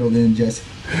Twitter handle then, Jesse.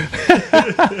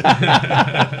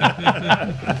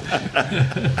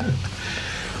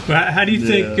 How do you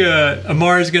think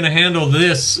Amari's going to handle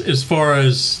this, as far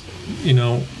as,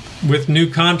 with new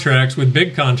contracts, with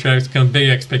big contracts come big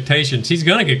expectations? He's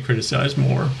going to get criticized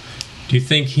more. Do you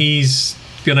think he's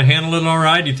going to handle it all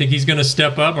right? Do you think he's going to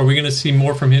step up? Are we going to see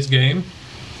more from his game?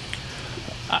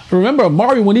 Remember,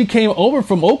 Amari, when he came over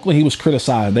from Oakland, he was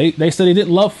criticized. They said he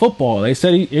didn't love football. They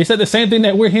said the same thing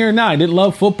that we're hearing now. He didn't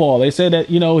love football. They said that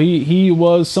he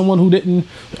was someone who didn't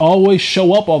always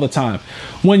show up all the time.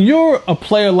 When you're a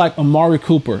player like Amari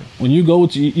Cooper, when you go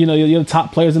to you're the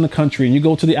top players in the country, and you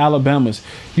go to the Alabamas,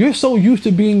 you're so used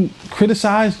to being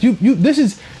criticized. This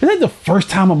isn't the first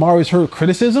time Amari's heard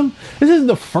criticism. This isn't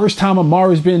the first time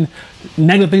Amari's been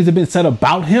negative things have been said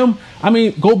about him. I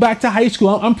mean, go back to high school.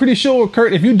 I'm pretty sure,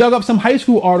 Kurt, if you dug up some high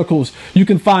school articles, you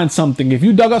can find something. If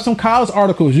you dug up some college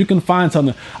articles, you can find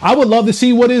something. I would love to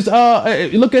see what his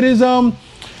look at his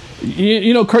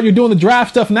Kurt, you're doing the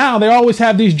draft stuff now. They always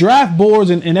have these draft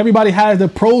boards, and everybody has the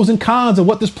pros and cons of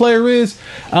what this player is,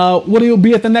 what he'll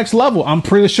be at the next level. I'm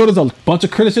pretty sure there's a bunch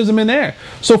of criticism in there.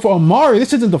 So for Amari,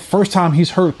 this isn't the first time he's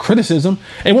heard criticism.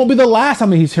 It won't be the last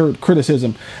time he's heard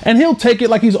criticism. And he'll take it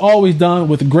like he's always done,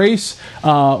 with grace,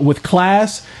 with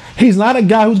class. He's not a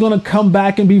guy who's going to come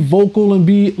back and be vocal and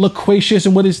be loquacious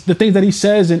and the things that he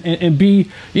says and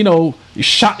be,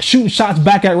 shooting shots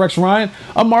back at Rex Ryan.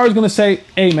 Amari's going to say,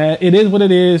 hey, man, it is what it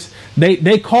is.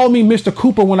 They call me Mr.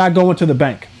 Cooper when I go into the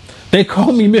bank. They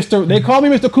call me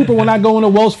Mr. Cooper when I go into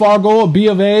Wells Fargo or B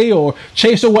of A or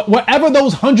Chase or whatever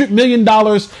those $100 million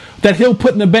that he'll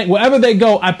put in the bank, wherever they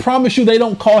go. I promise you they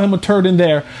don't call him a turd in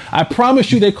there. I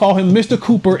promise you they call him Mr.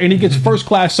 Cooper, and he gets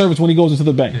first-class service when he goes into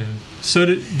the bank. Yeah. So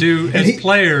as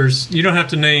players, you don't have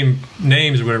to name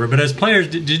names or whatever, but as players,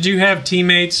 did you have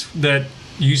teammates that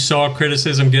you saw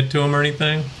criticism get to them or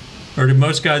anything? Or did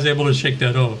most guys able to shake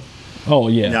that off? Oh,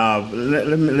 yeah. No, let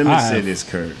me say this,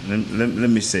 Kurt. Let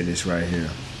me say this right here.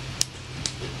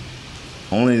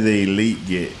 Only the elite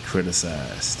get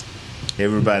criticized.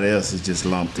 Everybody else is just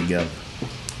lumped together.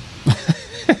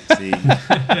 See?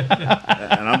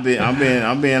 And I'm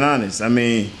being honest. I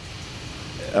mean,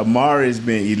 Amari's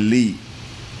been elite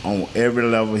on every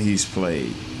level he's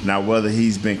played. Now, whether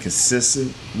he's been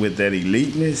consistent with that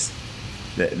eliteness,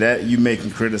 that you may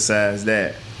can criticize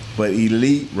that. But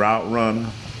elite route runner,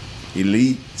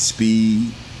 elite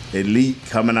speed, elite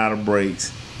coming out of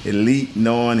breaks, elite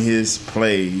knowing his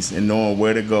plays and knowing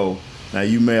where to go. Now,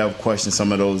 you may have questioned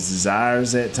some of those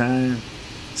desires at time,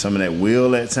 some of that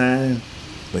will at time,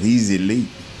 but he's elite.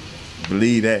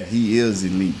 Believe that, he is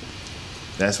elite.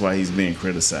 That's why he's being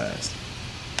criticized.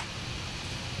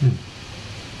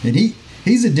 And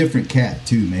he's a different cat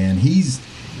too, man. He's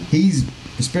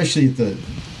especially at the,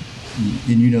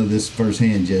 and you know this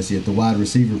firsthand, Jesse, at the wide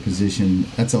receiver position.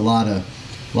 That's a lot of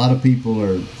people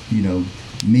are,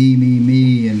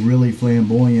 me, and really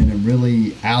flamboyant and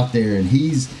really out there. And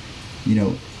he's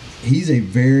a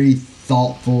very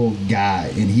thoughtful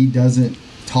guy, and he doesn't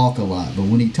talk a lot. But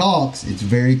when he talks, it's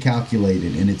very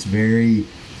calculated and it's very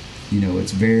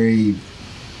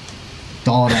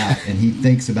thought out, and he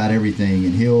thinks about everything,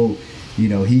 and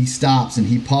he stops and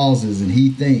he pauses and he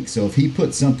thinks. So if he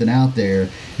puts something out there,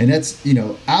 and that's he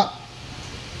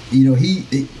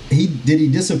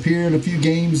disappear in a few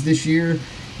games this year?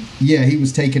 yeah, he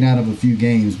was taken out of a few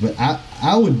games, but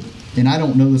I would, and I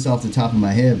don't know this off the top of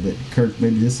my head, but Kirk,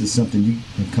 maybe this is something you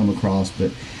have come across,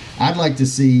 but I'd like to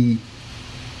see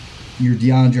your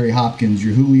DeAndre Hopkins,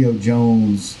 your Julio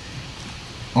Jones,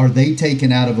 are they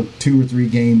taken out of 2 or 3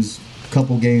 games,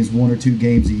 couple games, 1 or 2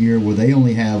 games a year where they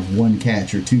only have 1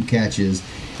 catch or 2 catches,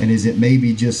 and is it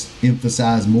maybe just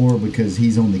emphasized more because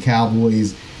he's on the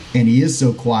Cowboys and he is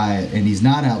so quiet and he's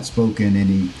not outspoken and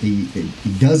he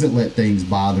doesn't let things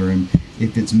bother him,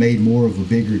 if it's made more of a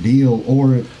bigger deal,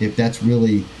 or if that's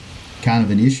really kind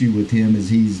of an issue with him as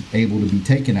he's able to be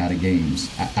taken out of games.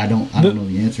 I don't know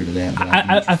the answer to that, but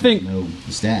I think know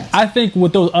the stats. I think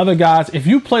with those other guys, if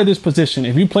you play this position,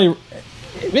 if you play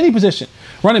any position,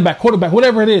 running back, quarterback,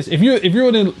 whatever it is, if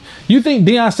you're in, you think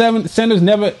Deion Sanders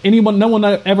no one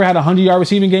ever had a 100-yard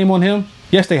receiving game on him?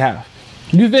 Yes, they have.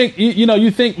 You think you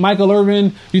think Michael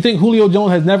Irvin, you think Julio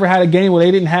Jones has never had a game where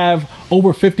they didn't have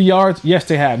over 50 yards? Yes,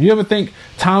 they have. You ever think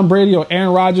Tom Brady or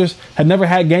Aaron Rodgers had never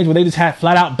had games where they just had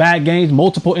flat out bad games,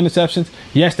 multiple interceptions?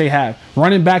 Yes, they have.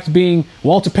 Running backs being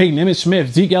Walter Payton, Emmitt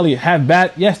Smith, Zeke Elliott have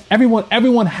bad. Yes,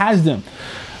 everyone has them.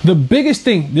 The biggest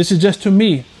thing, this is just to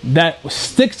me, that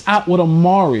sticks out with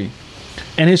Amari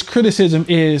and his criticism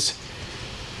is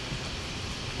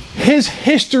his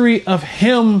history of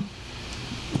him,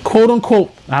 quote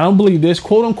unquote, I don't believe this,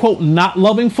 quote unquote, not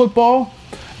loving football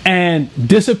and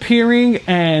disappearing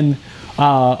and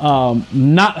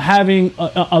not having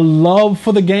a love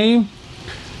for the game.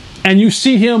 And you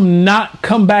see him not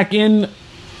come back in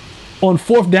on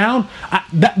 4th down.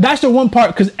 That's the one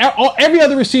part, because every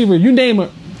other receiver, you name it,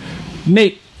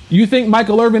 Nate, you think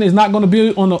Michael Irvin is not going to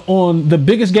be on the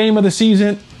biggest game of the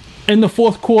season in the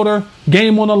 4th quarter,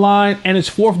 game on the line, and it's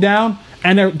 4th down,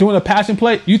 and they're doing a passing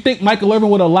play? You think Michael Irvin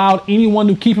would have allowed anyone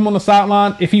to keep him on the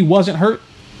sideline if he wasn't hurt?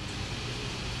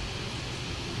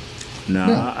 No.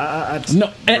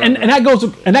 No. And that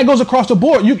goes across the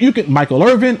board. You can Michael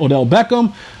Irvin, Odell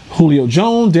Beckham, Julio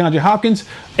Jones, DeAndre Hopkins.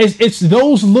 It's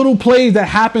those little plays that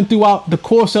happen throughout the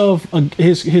course of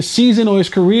his season or his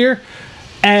career.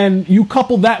 And you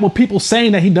couple that with people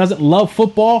saying that he doesn't love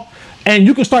football, and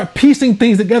you can start piecing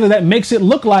things together that makes it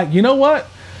look like, you know what?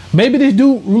 Maybe this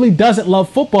dude really doesn't love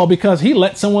football because he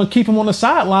let someone keep him on the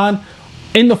sideline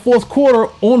in the 4th quarter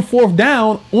on 4th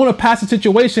down on a passing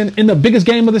situation in the biggest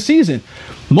game of the season.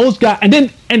 Most guys, and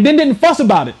then didn't fuss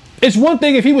about it. It's one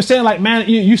thing if he was saying like, man,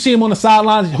 you see him on the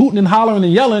sidelines hooting and hollering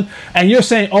and yelling, and you're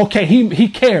saying, okay, he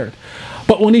cared.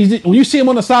 But when you see him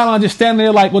on the sideline just standing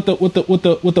there like with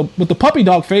the puppy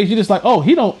dog face, you're just like, oh,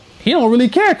 he don't really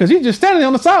care because he's just standing there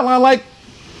on the sideline like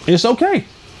it's okay.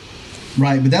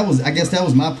 Right, but I guess that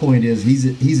was my point, is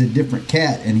he's a different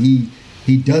cat, and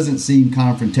he doesn't seem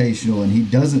confrontational, and he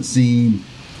doesn't seem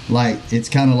like, it's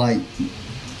kind of like,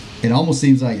 it almost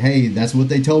seems like, hey, that's what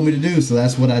they told me to do, so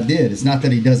that's what I did. It's not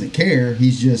that he doesn't care,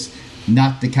 he's just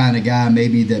not the kind of guy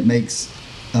maybe that makes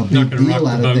a big deal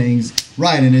out of things.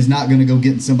 Right, and is not going to go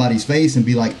get in somebody's face and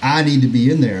be like, I need to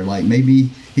be in there. Like, maybe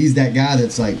he's that guy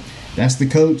that's like, that's the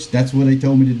coach, that's what they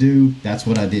told me to do, that's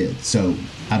what I did. So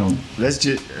I don't. Let's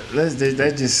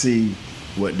just see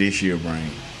what this year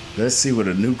brings. Let's see what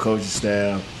a new coaching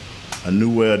staff, a new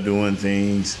way of doing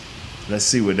things. Let's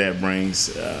see what that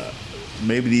brings.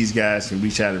 Maybe these guys can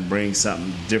reach out and bring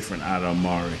something different out of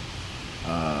Amari.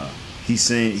 He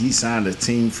signed a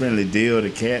team-friendly deal.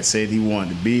 The Cat said he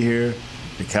wanted to be here.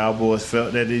 The Cowboys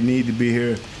felt that they needed to be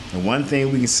here. And one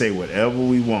thing we can say, whatever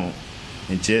we want,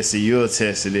 and Jesse, you'll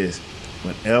attest to this,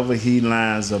 whenever he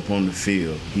lines up on the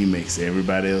field, he makes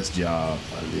everybody else's job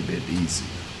a little bit easier.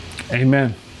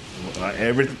 Amen.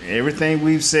 Everything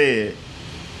we've said,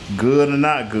 good or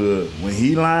not good, when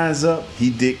he lines up, he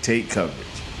dictates coverage.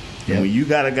 Yep. And when you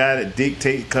got a guy that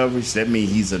dictates coverage, that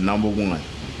means he's a number one.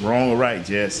 Wrong or right,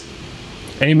 Jess?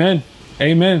 Amen.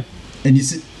 Amen. And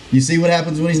you see what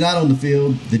happens when he's not on the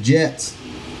field? The Jets.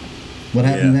 What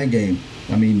happened in that game?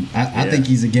 I mean, I think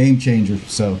he's a game changer.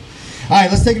 So, all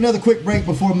right, let's take another quick break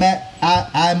before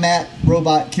Matt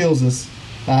Robot kills us.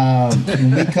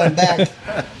 When we come back,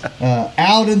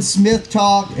 Aldon Smith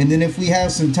talk, and then if we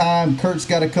have some time, Kurt's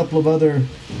got a couple of other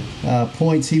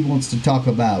points he wants to talk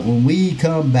about when we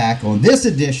come back on this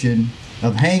edition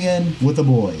of Hanging with the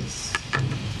Boys.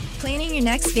 Planning your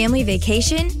next family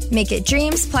vacation? make it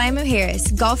Dreams Playa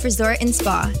Mujeres Golf Resort and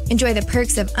Spa. Enjoy the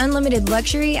perks of unlimited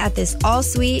luxury at this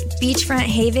all-suite beachfront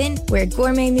haven where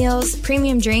gourmet meals,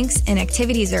 premium drinks, and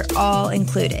activities are all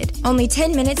included. Only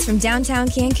 10 minutes from downtown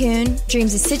Cancun,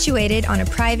 Dreams is situated on a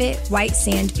private white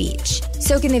sand beach.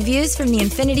 Soak in the views from the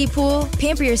infinity pool,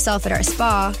 pamper yourself at our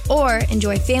spa, or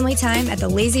enjoy family time at the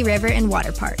Lazy River and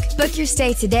Water Park. Book your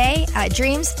stay today at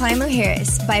Dreams Playa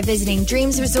Mujeres by visiting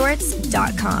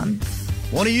dreamsresorts.com.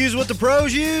 Want to use what the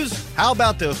pros use? How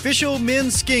about the official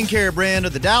men's skincare brand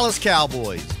of the Dallas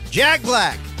Cowboys, Jack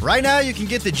Black? Right now you can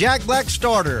get the Jack Black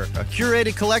Starter, a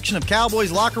curated collection of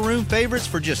Cowboys locker room favorites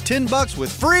for just $10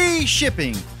 with free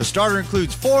shipping. The starter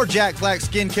includes 4 Jack Black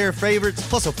skincare favorites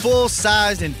plus a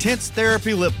full-sized intense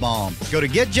therapy lip balm. Go to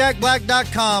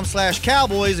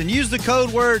getjackblack.com/Cowboys and use the code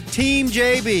word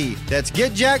TEAMJB. That's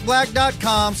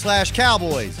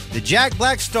getjackblack.com/Cowboys. The Jack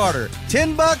Black Starter,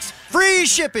 $10, free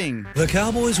shipping. The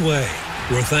Cowboys Way,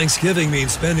 where Thanksgiving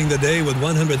means spending the day with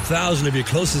 100,000 of your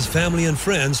closest family and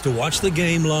friends to watch the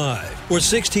game live. Where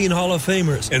 16 Hall of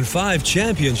Famers and 5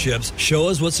 championships show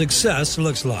us what success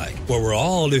looks like. Where we're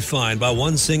all defined by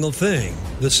one single thing,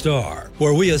 the star.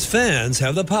 Where we as fans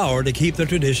have the power to keep the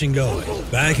tradition going.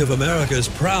 Bank of America is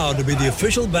proud to be the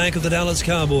official bank of the Dallas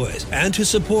Cowboys and to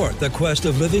support the quest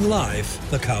of living life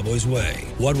the Cowboys Way.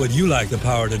 What would you like the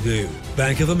power to do?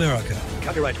 Bank of America.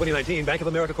 Copyright 2019 Bank of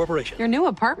America Corporation. Your new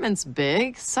apartment's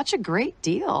big. Such a great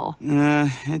deal.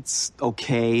 It's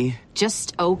okay.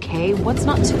 Just okay? What's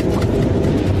not to...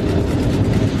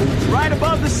 Right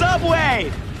above the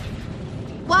subway!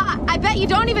 Well, I bet you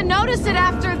don't even notice it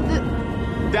after the...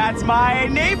 That's my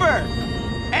neighbor,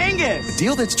 Angus. A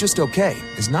deal that's just okay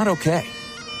is not okay.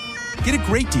 Get a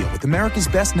great deal with America's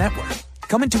Best Network.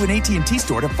 Come into an AT&T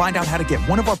store to find out how to get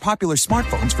one of our popular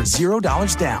smartphones for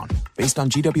 $0 down. Based on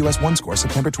GWS One score,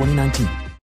 September 2019.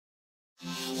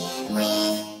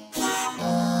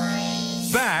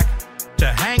 Back to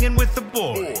Hanging with the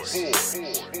Boys.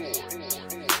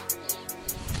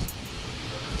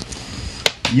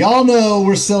 Y'all know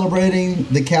we're celebrating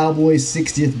the Cowboys'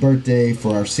 60th birthday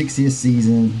for our 60th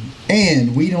season,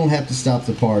 and we don't have to stop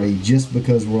the party just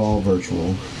because we're all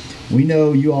virtual. We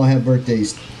know you all have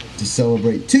birthdays to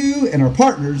celebrate too, and our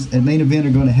partners at Main Event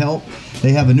are going to help.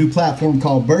 They have a new platform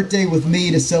called Birthday With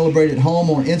Me to celebrate at home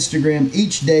on Instagram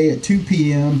each day at 2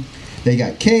 p.m. They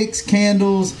got cakes,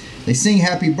 candles, they sing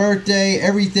happy birthday,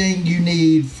 everything you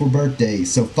need for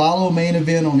birthdays. So follow Main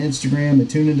Event on Instagram and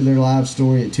tune into their live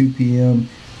story at 2 p.m.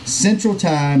 Central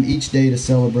Time each day to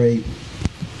celebrate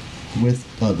with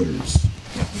others.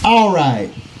 All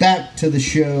right, back to the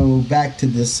show, back to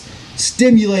this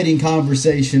stimulating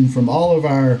conversation from all of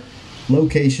our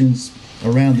locations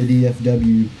around the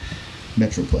DFW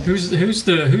Metroplex. Who's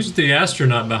the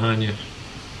astronaut behind you?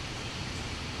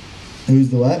 Who's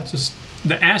the what? Just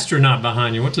the astronaut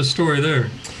behind you. What's the story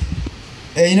there?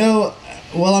 You know,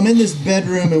 well, I'm in this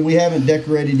bedroom and we haven't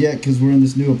decorated yet because we're in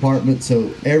this new apartment.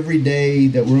 So every day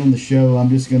that we're on the show, I'm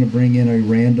just going to bring in a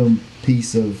random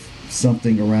piece of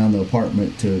something around the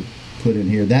apartment to put in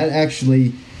here. That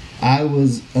actually, I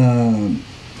was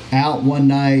out one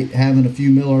night having a few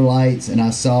Miller Lights and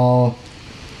I saw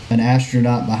an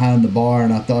astronaut behind the bar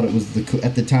and I thought it was,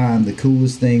 at the time, the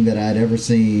coolest thing that I'd ever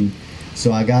seen.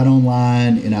 So I got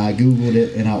online and I Googled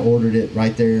it and I ordered it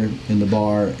right there in the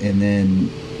bar, and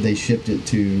then they shipped it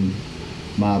to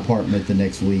my apartment the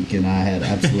next week and I had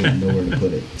absolutely nowhere to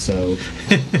put it. So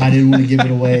I didn't want to give it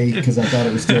away because I thought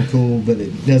it was still cool, but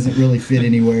it doesn't really fit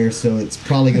anywhere, so it's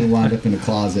probably going to wind up in a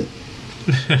closet.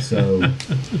 So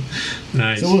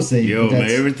nice. So we'll see. Yo,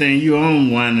 man, everything you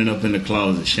own winding up in the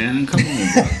closet. Shannon, come on,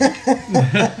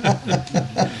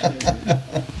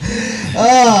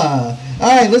 bro.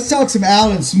 All right, let's talk some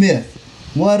Aldon Smith.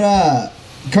 What,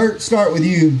 Kurt, start with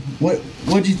you.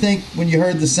 What'd you think when you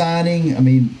heard the signing? I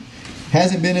mean,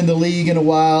 hasn't been in the league in a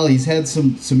while. He's had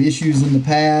some issues in the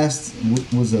past.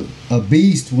 Was a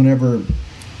beast whenever,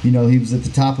 he was at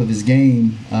the top of his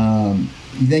game.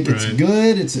 You think it's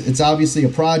good? It's obviously a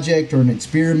project or an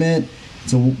experiment.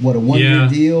 It's a 1-year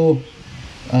deal.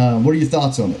 What are your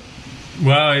thoughts on it?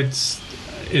 Well,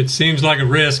 it seems like a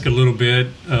risk a little bit.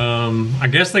 I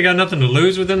guess they got nothing to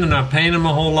lose with him. They're not paying him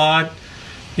a whole lot.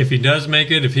 If he does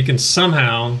make it, if he can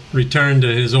somehow return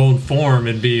to his old form,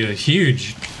 it'd be a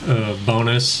huge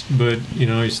bonus. But,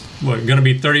 he's going to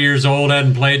be 30 years old,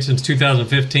 hadn't played since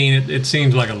 2015. It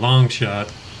seems like a long shot.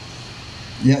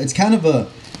 Yeah, it kind of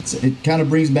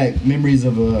brings back memories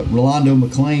of Rolando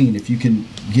McClain. If you can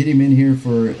get him in here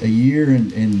for a year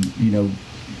and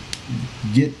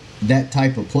get that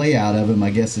type of play out of him,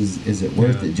 I guess is it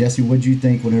worth it? Jesse, what did you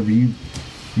think whenever you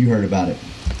heard about it?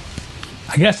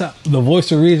 I guess the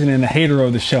voice of reason and the hater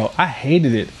of the show. I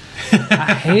hated it.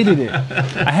 I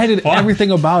hated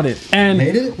everything about it. And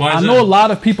I know a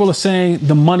lot of people are saying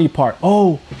the money part.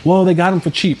 Oh, well, they got him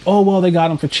for cheap. Oh, well, they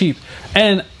got him for cheap.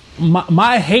 And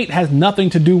my hate has nothing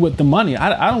to do with the money.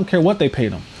 I don't care what they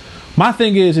paid him. My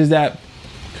thing is that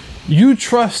you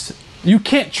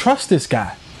can't trust this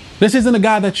guy. This isn't a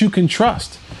guy that you can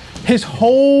trust. His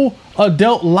whole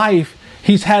adult life,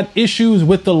 he's had issues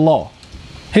with the law.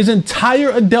 His entire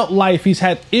adult life, he's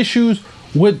had issues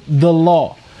with the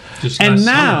law. Just and last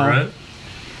now, summer, right?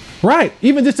 Right,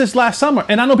 even just this last summer.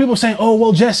 And I know people saying, oh,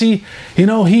 well, Jesse,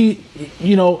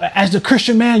 as the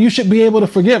Christian man, you should be able to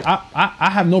forgive. I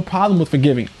have no problem with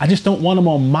forgiving. I just don't want him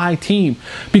on my team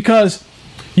because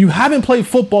you haven't played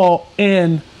football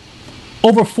in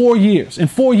over 4 years.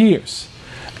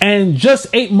 And just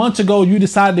 8 months ago, you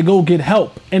decided to go get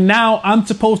help. And now I'm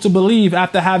supposed to believe,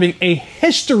 after having a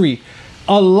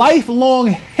lifelong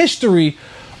history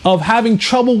of having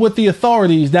trouble with the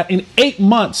authorities, that in 8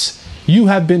 months you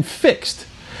have been fixed.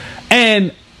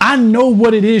 And I know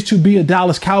what it is to be a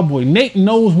Dallas Cowboy. Nate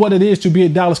knows what it is to be a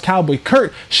Dallas Cowboy.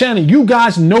 Kurt, Shannon, you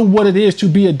guys know what it is to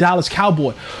be a Dallas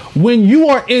Cowboy. When you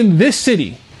are in this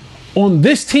city, on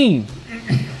this team,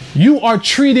 you are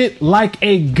treated like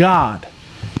a god.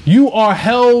 You are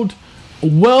held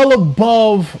well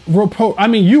above reproach. I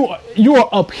mean, you are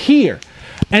up here.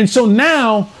 And so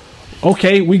now,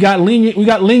 okay, we got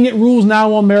lenient rules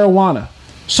now on marijuana.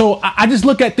 So I just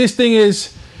look at this thing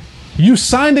as you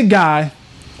signed a guy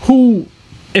who,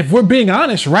 if we're being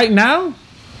honest, right now,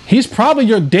 he's probably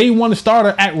your day one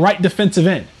starter at right defensive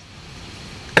end.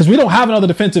 Because we don't have another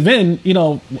defensive end,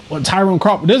 Tyrone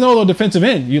Crawford. There's no other defensive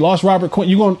end. You lost Robert Quinn.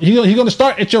 He's going to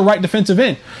start at your right defensive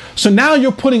end. So now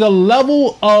you're putting a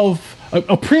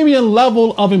premium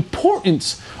level of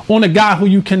importance on a guy who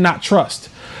you cannot trust.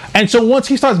 And so once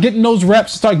he starts getting those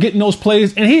reps, start getting those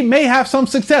plays, and he may have some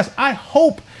success. I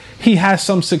hope he has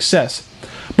some success.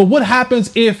 But what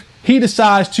happens if he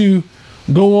decides to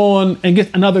go on and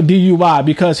get another DUI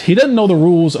because he doesn't know the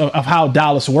rules of how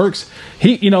Dallas works?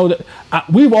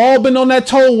 We've all been on that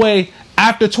tollway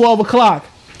after 12 o'clock.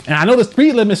 And I know the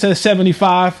speed limit says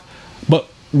 75, but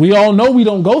we all know we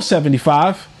don't go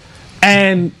 75.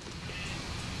 And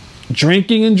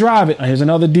drinking and driving, here's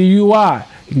another DUI.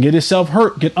 You can get yourself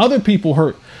hurt, get other people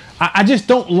hurt. I just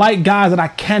don't like guys that I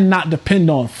cannot depend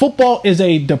on. Football is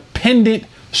a dependent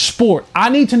sport. I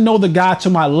need to know the guy to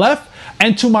my left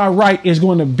and to my right is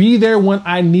going to be there when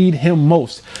I need him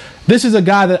most. This is a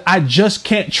guy that I just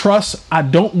can't trust. I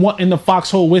don't want in the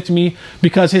foxhole with me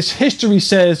because his history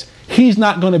says he's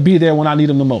not going to be there when I need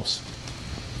him the most.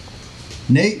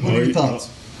 Nate, what are your thoughts?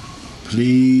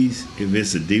 Please, if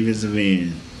it's a defensive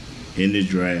end in the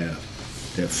draft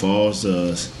that falls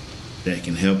to us, that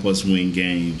can help us win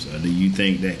games, or do you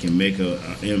think that can make an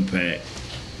impact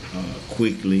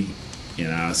quickly in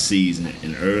our season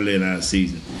and early in our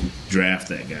season? Draft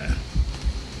that guy.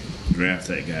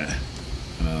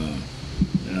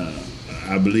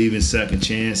 I believe in second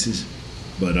chances,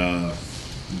 but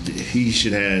he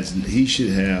should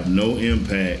have no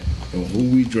impact on who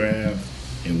we draft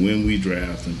and when we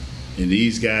draft them. And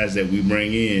these guys that we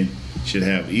bring in should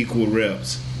have equal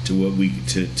reps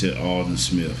to Alden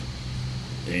Smith,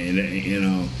 and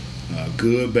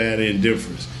good, bad, and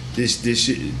indifference.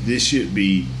 This should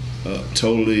be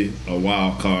totally a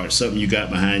wild card, something you got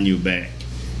behind your back.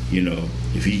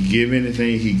 If he give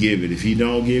anything, he give it. If he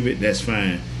don't give it, that's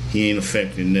fine. He ain't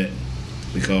affecting nothing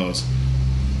because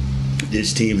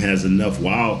this team has enough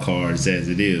wild cards as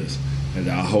it is, and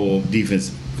our whole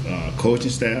defensive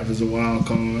coaching staff is a wild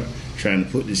card. Trying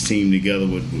to put this team together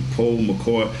with Paul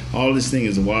McCoy. All this thing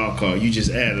is a wild card. You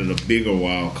just added a bigger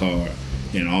wild card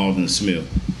in Alden Smith.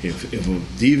 If a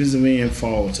defensive end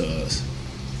fall to us,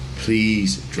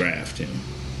 please draft him.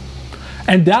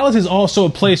 And Dallas is also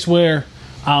a place where,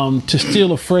 to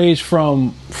steal a phrase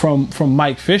from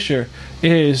Mike Fisher,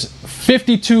 is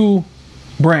 52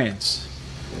 brands.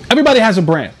 Everybody has a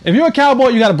brand. If you're a Cowboy,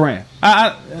 you got a brand.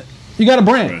 You got a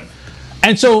brand. Right.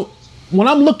 And so when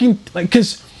I'm looking,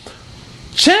 because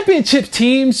championship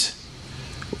teams,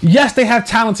 yes, they have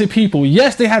talented people.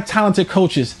 Yes, they have talented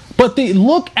coaches. But they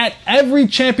look at every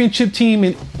championship team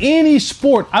in any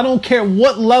sport. I don't care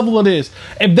what level it is.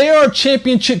 If they are a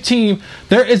championship team,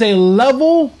 there is a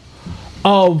level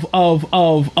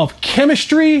of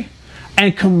chemistry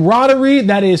and camaraderie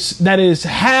that is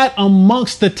had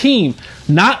amongst the team.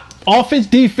 Not offense,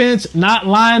 defense, not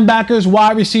linebackers,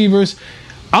 wide receivers.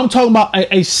 I'm talking about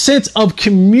a sense of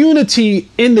community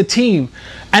in the team.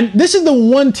 And this is the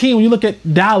one team, when you look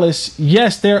at Dallas,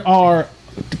 yes, there are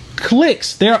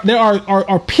clicks. There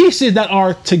are pieces that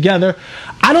are together.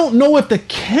 I don't know if the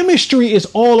chemistry is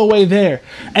all the way there.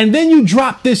 And then you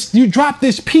drop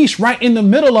this piece right in the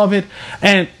middle of it.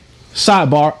 And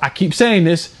sidebar, I keep saying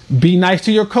this, be nice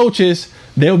to your coaches.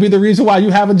 They'll be the reason why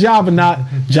you have a job or not.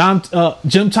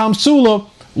 Jim Tom Sula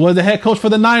was the head coach for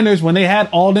the Niners when they had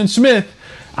Aldon Smith.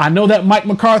 I know that Mike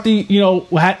McCarthy,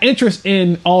 had interest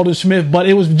in Aldon Smith, but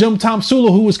it was Jim Tom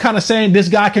Sula who was kind of saying this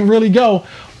guy can really go.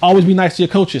 Always be nice to your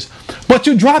coaches. But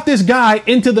you drop this guy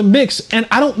into the mix, and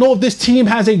I don't know if this team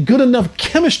has a good enough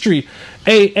chemistry,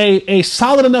 a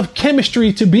solid enough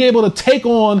chemistry to be able to take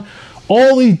on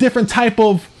all these different type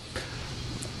of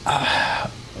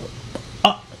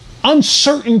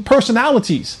uncertain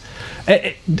personalities.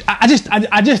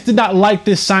 I just did not like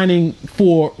this signing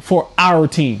for our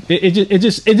team. It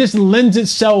just lends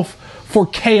itself for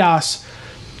chaos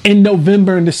in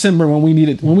November and December when we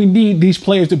need these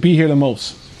players to be here the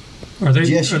most. Are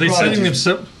they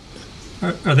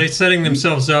setting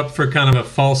themselves up for kind of a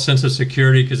false sense of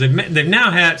security? Because they've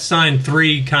now signed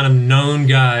 3 kind of known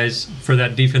guys for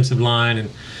that defensive line,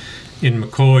 and in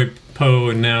McCoy, Poe,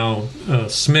 and now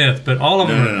Smith. But all of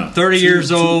them are 30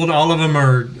 years old. All of them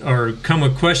are come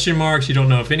with question marks. You don't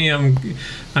know if any of them.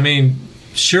 I mean,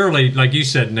 surely, like you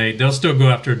said, Nate, they'll still go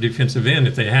after a defensive end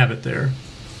if they have it there.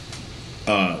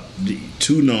 The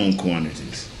 2 known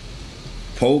quantities.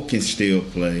 Poe can still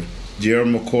play. Gerald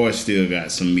McCoy still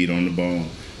got some meat on the bone.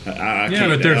 But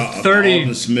they're 30.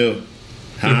 Aldon Smith.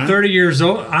 They're 30 years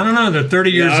old. I don't know. They're 30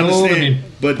 years old. I mean,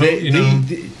 but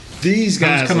these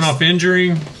guys coming off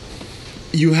injury.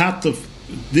 You have to.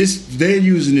 They're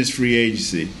using this free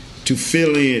agency to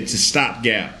fill in, to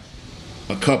stopgap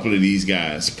a couple of these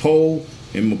guys. Poe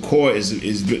and McCoy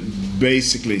is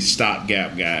basically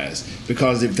stopgap guys,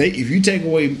 because if you take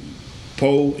away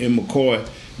Poe and McCoy,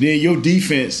 then your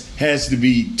defense has to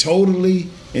be totally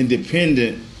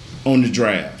independent on the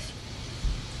draft.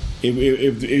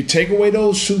 If you take away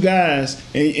those 2 guys,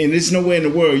 and there's nowhere in the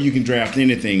world you can draft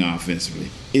anything offensively.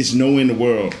 It's nowhere in the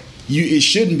world. It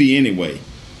shouldn't be anyway.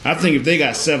 I think if they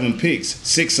got 7 picks,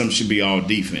 6 of them should be all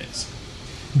defense.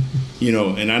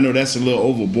 And I know that's a little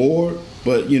overboard,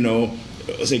 but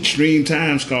it's extreme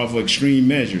times call for extreme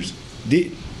measures.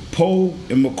 Poe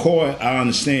and McCoy, I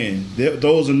understand.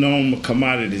 Those are known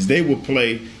commodities. They will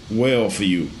play well for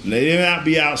you. They may not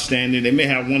be outstanding. They may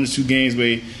have 1 or 2 games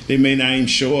where they may not even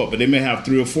show up, but they may have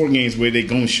 3 or 4 games where they're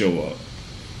going to show up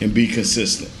and be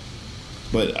consistent.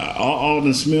 But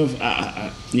Aldon Smith,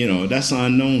 that's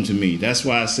unknown to me. That's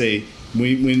why I say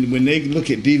when they look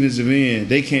at defensive end,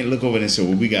 they can't look over there and say,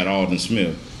 well, we got Aldon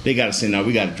Smith. They got to say, no,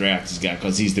 we got to draft this guy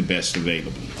because he's the best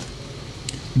available.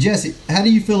 Jesse, how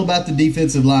do you feel about the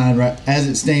defensive line as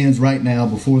it stands right now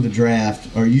before the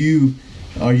draft? Are you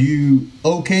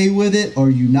okay with it? Are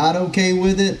you not okay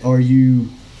with it? How do you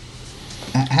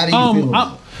feel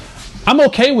about it? I'm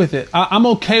okay with it. I'm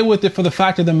okay with it for the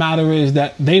fact of the matter is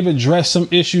that they've addressed some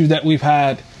issues that we've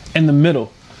had in the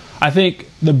middle. I think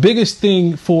the biggest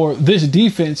thing for this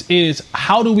defense is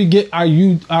how do we get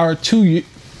our 2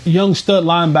 young stud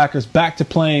linebackers back to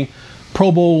playing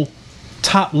Pro Bowl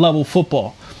top level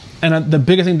football. And the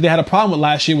biggest thing they had a problem with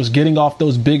last year was getting off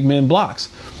those big men blocks.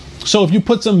 So if you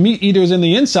put some meat eaters in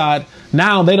the inside,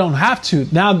 now they don't have to.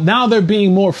 Now they're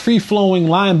being more free-flowing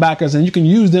linebackers, and you can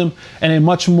use them in a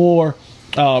much more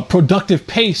productive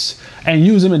pace and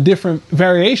use them in different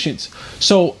variations.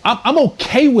 So I'm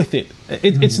okay with it.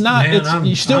 It's not. Man,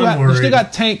 you still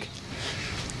got Tank.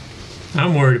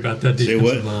 I'm worried about that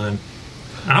defensive line.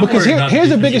 Because here's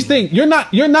the biggest thing. You're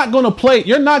not going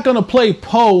to play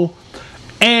Poe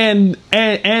and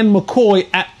McCoy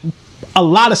at a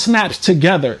lot of snaps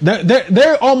together.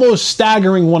 They're almost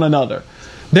staggering one another.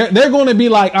 They're going to be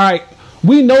like, all right,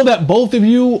 we know that both of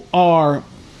you are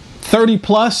 30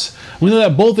 plus. We know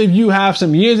that both of you have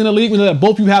some years in the league. We know that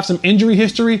both of you have some injury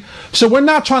history. So we're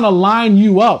not trying to line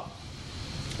you up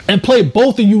and play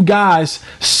both of you guys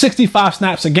 65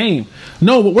 snaps a game.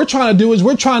 No, what we're trying to do is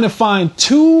we're trying to find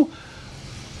 2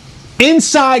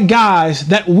 inside guys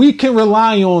that we can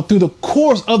rely on through the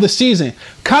course of the season,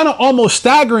 kind of almost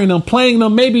staggering them, playing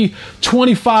them maybe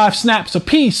 25 snaps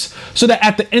apiece, so that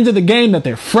at the end of the game that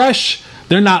they're fresh,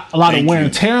 they're not a lot of wear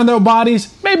and tear on their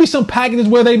bodies, maybe some packages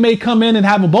where they may come in and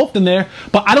have them both in there,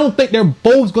 but I don't think they're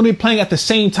both going to be playing at the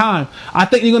same time. I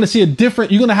think you're going to see you're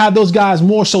going to have those guys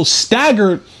more so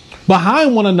staggered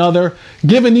behind one another,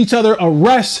 giving each other a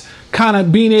rest, kind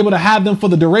of being able to have them for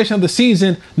the duration of the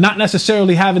season, not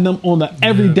necessarily having them on the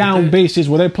every down basis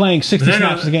where they're playing 60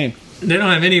 snaps a game. They don't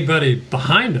have anybody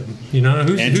behind them.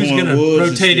 Who's going to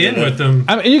rotate in with them?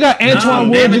 I mean, you got Antoine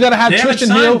Woods. You got to have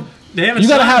Tristan Hill. They haven't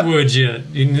signed Woods yet,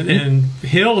 and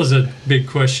Hill is a big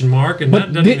question mark. And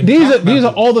but these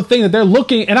are all the things that they're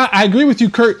looking. And I agree with you,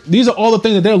 Kurt. These are all the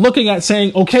things that they're looking at,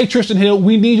 saying, "Okay, Tristan Hill,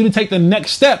 we need you to take the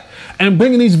next step." And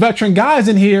bringing these veteran guys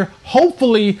in here,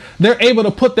 hopefully they're able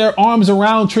to put their arms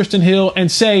around Tristan Hill and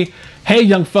say, "Hey,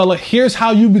 young fella, here's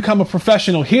how you become a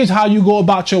professional. Here's how you go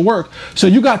about your work." So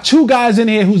you got two guys in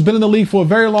here who's been in the league for a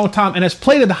very long time and has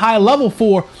played at a high level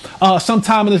for some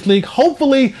time in this league.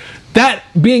 Hopefully that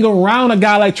being around a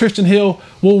guy like Tristan Hill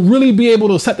will really be able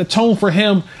to set the tone for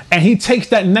him, and he takes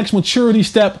that next maturity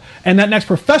step and that next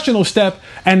professional step,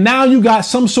 and now you got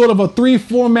some sort of a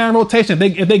 3-4 man rotation.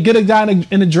 If they get a guy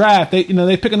in the draft, they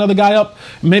pick another guy up,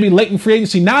 maybe late in free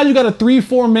agency. Now you got a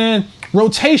 3-4 man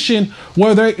rotation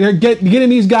where they're getting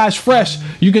these guys fresh.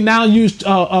 You can now use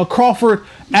Crawford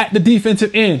at the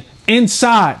defensive end.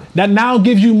 Inside, that now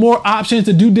gives you more options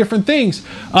to do different things.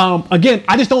 Again,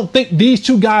 I just don't think these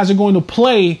two guys are going to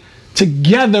play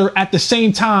together at the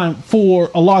same time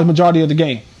for a large majority of the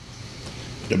game.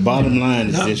 The bottom line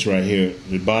is this right here.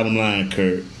 The bottom line,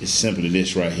 Kurt, is simply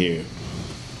this right here.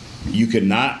 You could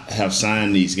not have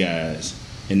signed these guys,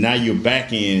 and now your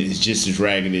back end is just as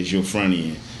ragged as your front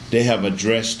end. They have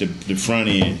addressed the front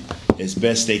end as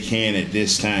best they can at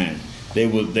this time. They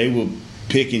will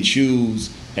pick and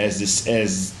choose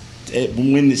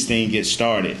when this thing gets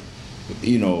started.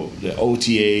 You know, the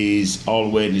OTAs all the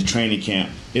way to the training camp.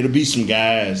 It'll be some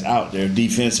guys out there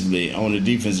defensively on the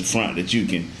defensive front that you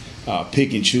can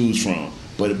pick and choose from.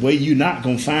 But where you're not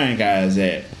gonna find guys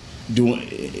at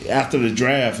after the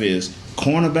draft is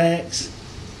cornerbacks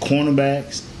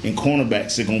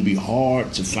are gonna be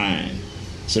hard to find.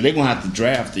 So they're gonna have to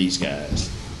draft these guys.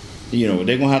 You know,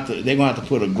 they're gonna have to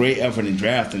put a great effort in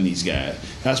drafting these guys.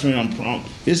 That's when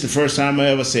this is the first time I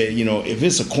ever said, you know, if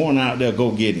it's a corner out there,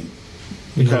 go get him,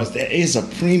 because there is a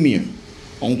premium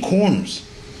on corners.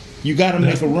 You got to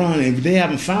make a run, and if they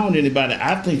haven't found anybody,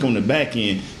 I think on the back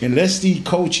end, unless these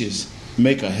coaches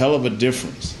make a hell of a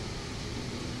difference.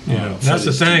 Yeah, that's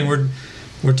the thing.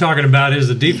 We're talking about, is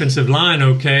the defensive line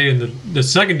okay, and the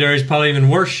secondary is probably even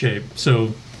worse shape.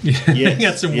 So they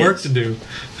got some work to do.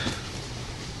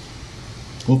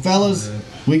 Well, fellas,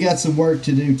 we got some work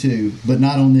to do too, but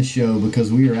not on this show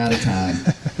because we are out of time.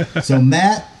 So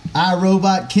Matt,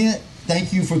 iRobot Kent,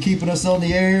 thank you for keeping us on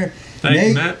the air.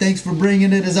 Nate, Matt, thanks for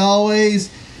bringing it as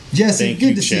always. Jesse,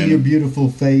 good to see your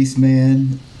beautiful face,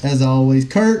 man, as always.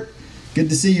 Kurt, good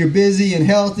to see you're busy and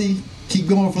healthy. Keep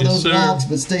going for those walks,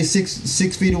 but stay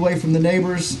six feet away from the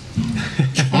neighbors.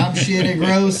 I'm Shannon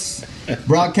Gross,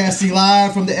 broadcasting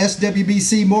live from the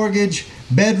SWBC Mortgage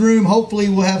bedroom. Hopefully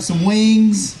we'll have some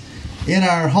wings in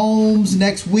our homes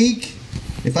next week.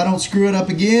 If I don't screw it up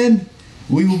again,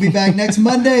 we will be back next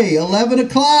Monday, 11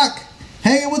 o'clock,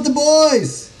 hanging with the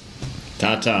boys.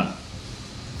 Ta-ta.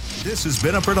 This has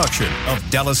been a production of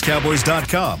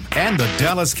DallasCowboys.com and the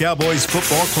Dallas Cowboys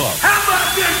Football Club. How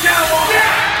about this, Cowboys?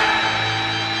 Yeah!